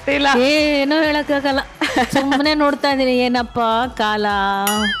 ಮಾತಿಲ್ಲ ಕತ್ತೆ ಇಲ್ಲ, ಏನೋ ಹೇಳಕ್ಕಾಗಲ್ಲ. ಸುಮ್ಮನೆ ನೋಡ್ತಾ ಇದೀನಿ. ಏನಪ್ಪ ಕಾಲ,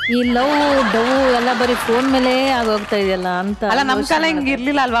 ಈ ಲವ್ ಡವ್ ಎಲ್ಲ ಬರೀ ಫೋನ್ ಮೇಲೆ ಆಗೋಗ್ತಾ ಇದೆಯಲ್ಲ ಅಂತ. ಅಲ್ಲ, ನಮ್ ಕಾಲ ಹಿಂಗ್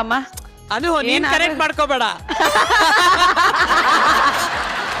ಇರ್ಲಿಲ್ಲ ಅಲ್ವಮ್ಮ? ಅನು, ನೀನ್ ಕರೆಕ್ಟ್ ಮಾಡ್ಕೋಬೇಡ,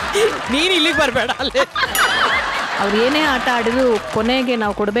 ನೀನ್ ಇಲ್ಲಿಗೆ ಬರ್ಬೇಡ. ಅಲ್ಲೇ ಅವ್ರು ಏನೇ ಆಟ ಆಡಿದ್ರು ಕೊನೆಗೆ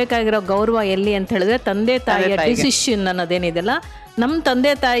ನಾವು ಕೊಡಬೇಕಾಗಿರೋ ಗೌರವ ಎಲ್ಲಿ ಅಂತ ಹೇಳಿದ್ರೆ ತಂದೆ ತಾಯಿಯ ಡಿಸಿಷನ್ ಅನ್ನೋದೇನಿದೆಲ್ಲ, ನಮ್ಮ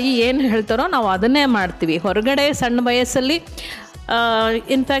ತಂದೆ ತಾಯಿ ಏನು ಹೇಳ್ತಾರೋ ನಾವು ಅದನ್ನೇ ಮಾಡ್ತೀವಿ. ಹೊರಗಡೆ ಸಣ್ಣ ವಯಸ್ಸಲ್ಲಿ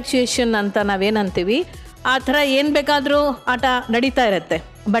ಇನ್ಫ್ಯಾಕ್ಚುಯೇಷನ್ ಅಂತ ನಾವೇನಂತೀವಿ, ಆ ಥರ ಏನು ಬೇಕಾದರೂ ಆಟ ನಡೀತಾ ಇರುತ್ತೆ.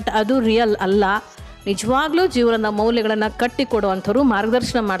 ಬಟ್ ಅದು ರಿಯಲ್ ಅಲ್ಲ. ನಿಜವಾಗ್ಲೂ ಜೀವನದ ಮೌಲ್ಯಗಳನ್ನು ಕಟ್ಟಿಕೊಡುವಂಥವ್ರು,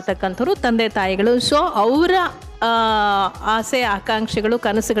 ಮಾರ್ಗದರ್ಶನ ಮಾಡ್ತಕ್ಕಂಥವ್ರು ತಂದೆ ತಾಯಿಗಳು. ಸೊ ಅವರ ಆಸೆ ಆಕಾಂಕ್ಷೆಗಳು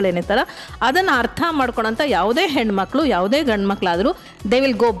ಕನಸುಗಳೇನಿರ್ತಾರ ಅದನ್ನು ಅರ್ಥ ಮಾಡ್ಕೊಳಂಥ ಯಾವುದೇ ಹೆಣ್ಮಕ್ಳು ಯಾವುದೇ ಗಂಡು ಮಕ್ಕಳಾದರೂ they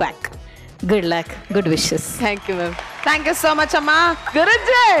will go back. Good luck, good wishes. Thank you ma'am, thank you so much ಅಮ್ಮ.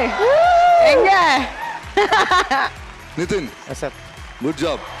 ಗುರುಜಿ ಹೆಂಗೆ? Nitin sir, good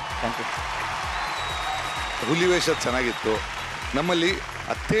job. Thank you. ಹುಲಿ ವೇಷ ಚೆನ್ನಾಗಿತ್ತು. ನಮ್ಮಲ್ಲಿ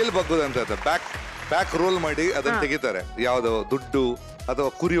ತೇಲ್ ಬಗ್ಗೋದು ಅಂತ ಇರುತ್ತೆ, ಬ್ಯಾಕ್ ರೋಲ್ ಮಾಡಿ ಅದನ್ನ ತೆಗಿತಾರೆ. ಯಾವ್ದೋ ದುಡ್ಡು ಅಥವಾ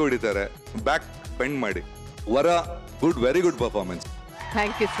ಕುರಿ ಹೊಡಿತಾರೆ, ಬ್ಯಾಕ್ ಬೆಂಡ್ ಮಾಡಿ. ವರ good, very good performance.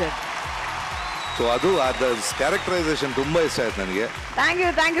 Thank you sir. So ಅದು ಕ್ಯಾರೆಕ್ಟರೈಸೇಷನ್ ತುಂಬಾ ಇಷ್ಟ ಆಯ್ತು ನನಗೆ.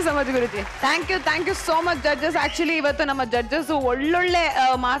 Thank you so much Guruji. Thank you so much judges. Actually ಇವತ್ತು ನಮ್ಮ ಜಡ್ಜಸ್ ಒಳ್ಳೊಳ್ಳೆ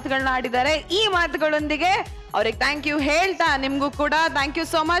ಮಾತುಗಳನ್ನ ಆಡಿದ್ದಾರೆ. ಈ ಮಾತುಗಳೊಂದಿಗೆ ಅವ್ರಿಗೆ ಥ್ಯಾಂಕ್ ಯು ಹೇಳ್ತಾ ನಿಮ್ಗೂ ಕೂಡ thank you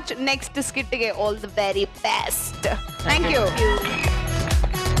so much. Next ಸ್ಕಿಟ್ಗೆ all the very best. Thank you.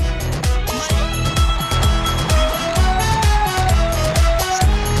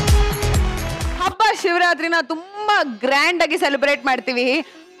 ಹಬ್ಬ ಶಿವರಾತ್ರಿನ ತುಂಬಾ ಗ್ರ್ಯಾಂಡ್ ಆಗಿ ಸೆಲೆಬ್ರೇಟ್ ಮಾಡ್ತೀವಿ.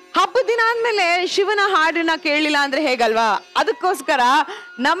 ಹಬ್ಬದ ದಿನ ಆದ್ಮೇಲೆ ಶಿವನ ಹಾಡನ್ನ ಕೇಳಲಿಲ್ಲ ಅಂದ್ರೆ ಹೇಗಲ್ವಾ? ಅದಕ್ಕೋಸ್ಕರ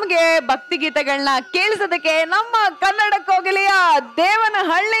ನಮ್ಗೆ ಭಕ್ತಿ ಗೀತೆಗಳನ್ನ ಕೇಳಿಸೋದಕ್ಕೆ ನಮ್ಮ ಕನ್ನಡ ಕೋಗಿಲೆಯ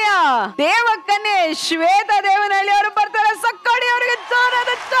ದೇವನಹಳ್ಳಿಯ ದೇವಕನ್ಯೆ ಶ್ವೇತಾ ದೇವನಹಳ್ಳಿ ಅವರು ಬರ್ತಾರೆ. ಸಕ್ಕಾಡಿ ಅವರಿಗೆ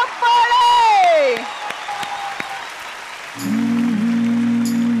ಜೋರಾದ ಚಪ್ಪಾಳೆ.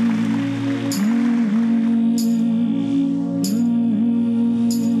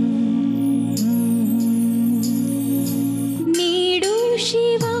 ನೀಡು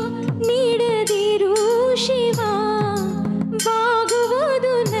ಶಿವ ನೀಡದಿರು ಶಿವ,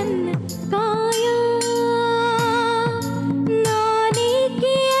 ಬಾಗುವುದು ನನ್ನ ಕಾಯ.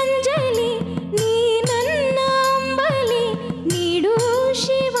 ನಾನೇಕೆ ಅಂಜಲಿ ನೀ ನನ್ನ ಅಂಬಲಿ, ನೀಡು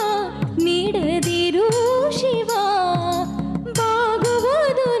ಶಿವ ನೀಡದಿರು ಶಿವ,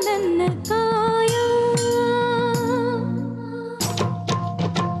 ಬಾಗುವುದು ನನ್ನ ಕಾಯ.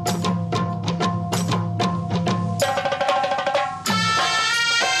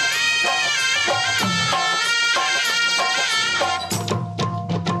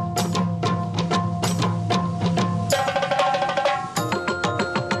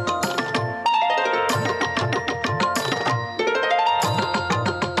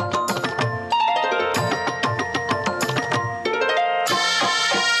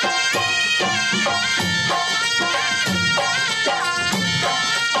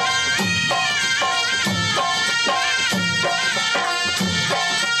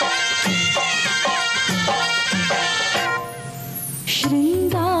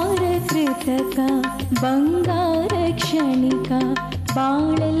 ಶೃಂಗಾರ ಕೃತಕ ಬಂಗಾರ ಕ್ಷಣಿಕ,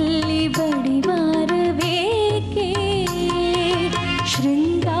 ಬಾಳಲ್ಲಿ ಬಡಿವಾರವೇಕೆ?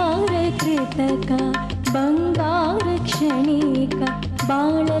 ಶೃಂಗಾರ ಕೃತಕ ಬಂಗಾರ ಕ್ಷಣಿಕ,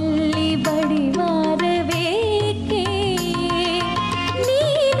 ಬಾಳಲ್ಲಿ ಬಡಿವಾರವೇಕೆ?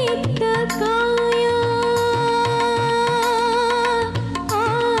 ನೀನಿದ್ದ ಕಾಯ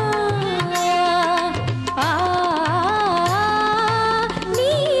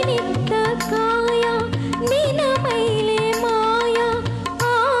ನೀನಿದ್ದ ಕಾಯ, ನಿನ ಮೈಲೆ ಮಾಯ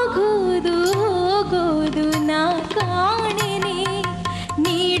ಆಗೋದು ಹೋಗೋದು ನಾ ಕಾಣೆನೆ.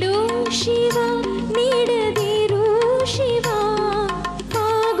 ನೀಡು ಶಿವ ನೀಡದಿರು ಶಿವ,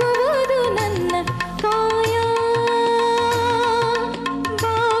 ಆಗುವುದು ನನ್ನ ಕಾಯ,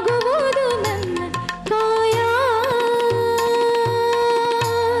 ಬಾಗುವುದು ನನ್ನ ಕಾಯ.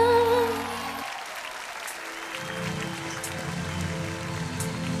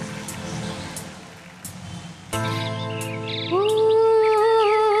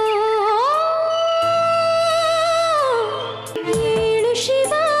 ಏಳು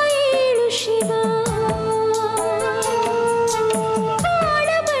ಶಿವ ಏಳು ಶಿವ, ಬಾಳ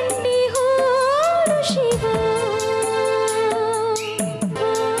ಬಂಡಿ ಹೋರು Shiva.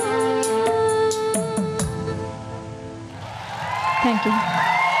 Thank you.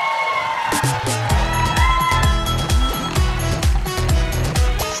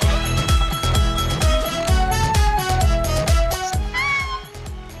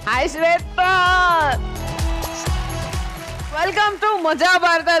 Hi Shweta, welcome to ಮಜಾ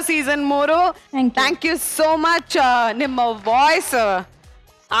Bharat season 3. Thank you so much. ನಿಮ್ಮ ವಾಯ್ಸ್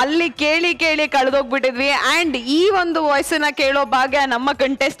ಅಲ್ಲಿ ಕೇಳಿ ಕೇಳಿ ಕಳೆದೋಗ್ಬಿಟ್ಟಿದ್ವಿ. ಆ್ಯಂಡ್ ಈ ಒಂದು ವಾಯ್ಸನ್ನ ಕೇಳೋ ಭಾಗ್ಯ ನಮ್ಮ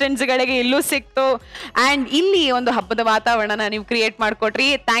ಕಂಟೆಸ್ಟೆಂಟ್ಸ್ಗಳಿಗೆ ಇಲ್ಲೂ ಸಿಕ್ತು. ಆ್ಯಂಡ್ ಇಲ್ಲಿ ಒಂದು ಹಬ್ಬದ ವಾತಾವರಣನ ನೀವು create ಮಾಡಿಕೊಟ್ರಿ.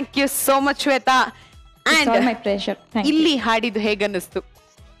 Thank you so much Shweta. My pressure. ಇಲ್ಲಿ ಹಾಡಿದ್ದು ಹೇಗನ್ನಿಸ್ತು?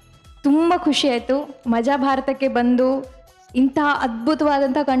 ತುಂಬ ಖುಷಿ ಆಯಿತು. ಮಜಾ ಭಾರತಕ್ಕೆ ಬಂದು ಇಂಥ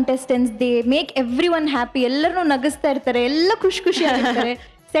ಅದ್ಭುತವಾದಂಥ contestants, they make every one happy. ಎಲ್ಲರೂ ನಗಿಸ್ತಾ ಇರ್ತಾರೆ, ಎಲ್ಲ ಖುಷಿ ಖುಷಿ ಆಗಿರ್ತಾರೆ.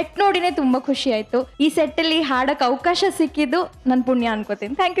 ಸೆಟ್ ನೋಡಿನೇ ತುಂಬ ಖುಷಿ ಆಯಿತು. ಈ ಸೆಟ್ಟಲ್ಲಿ ಹಾಡಕ್ಕೆ ಅವಕಾಶ ಸಿಕ್ಕಿದ್ದು ನನ್ನ ಪುಣ್ಯ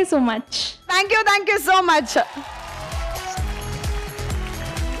ಅನ್ಕೋತೀನಿ. Thank you so much. Thank you so much.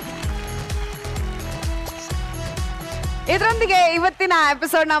 ಇದರೊಂದಿಗೆ ಇವತ್ತಿನ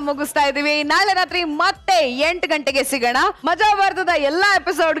ಎಪಿಸೋಡ್ ನ ಮುಗಿಸ್ತಾ ಇದೀವಿ. ನಾಳೆ ರಾತ್ರಿ ಮತ್ತೆ 8 ಗಂಟೆಗೆ ಸಿಗೋಣ. ಮಜಾ ಭಾರತದ ಎಲ್ಲಾ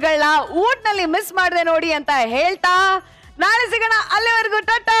ಎಪಿಸೋಡ್ಗಳನ್ನ ಊಟ್ನಲ್ಲಿ ಮಿಸ್ ಮಾಡದೆ ನೋಡಿ ಅಂತ ಹೇಳ್ತಾ ನಾಳೆ ಸಿಗೋಣ. ಅಲ್ಲಿವರೆಗೂ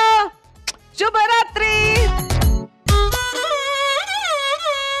ಟಾಟಾ, ಶುಭರಾತ್ರಿ.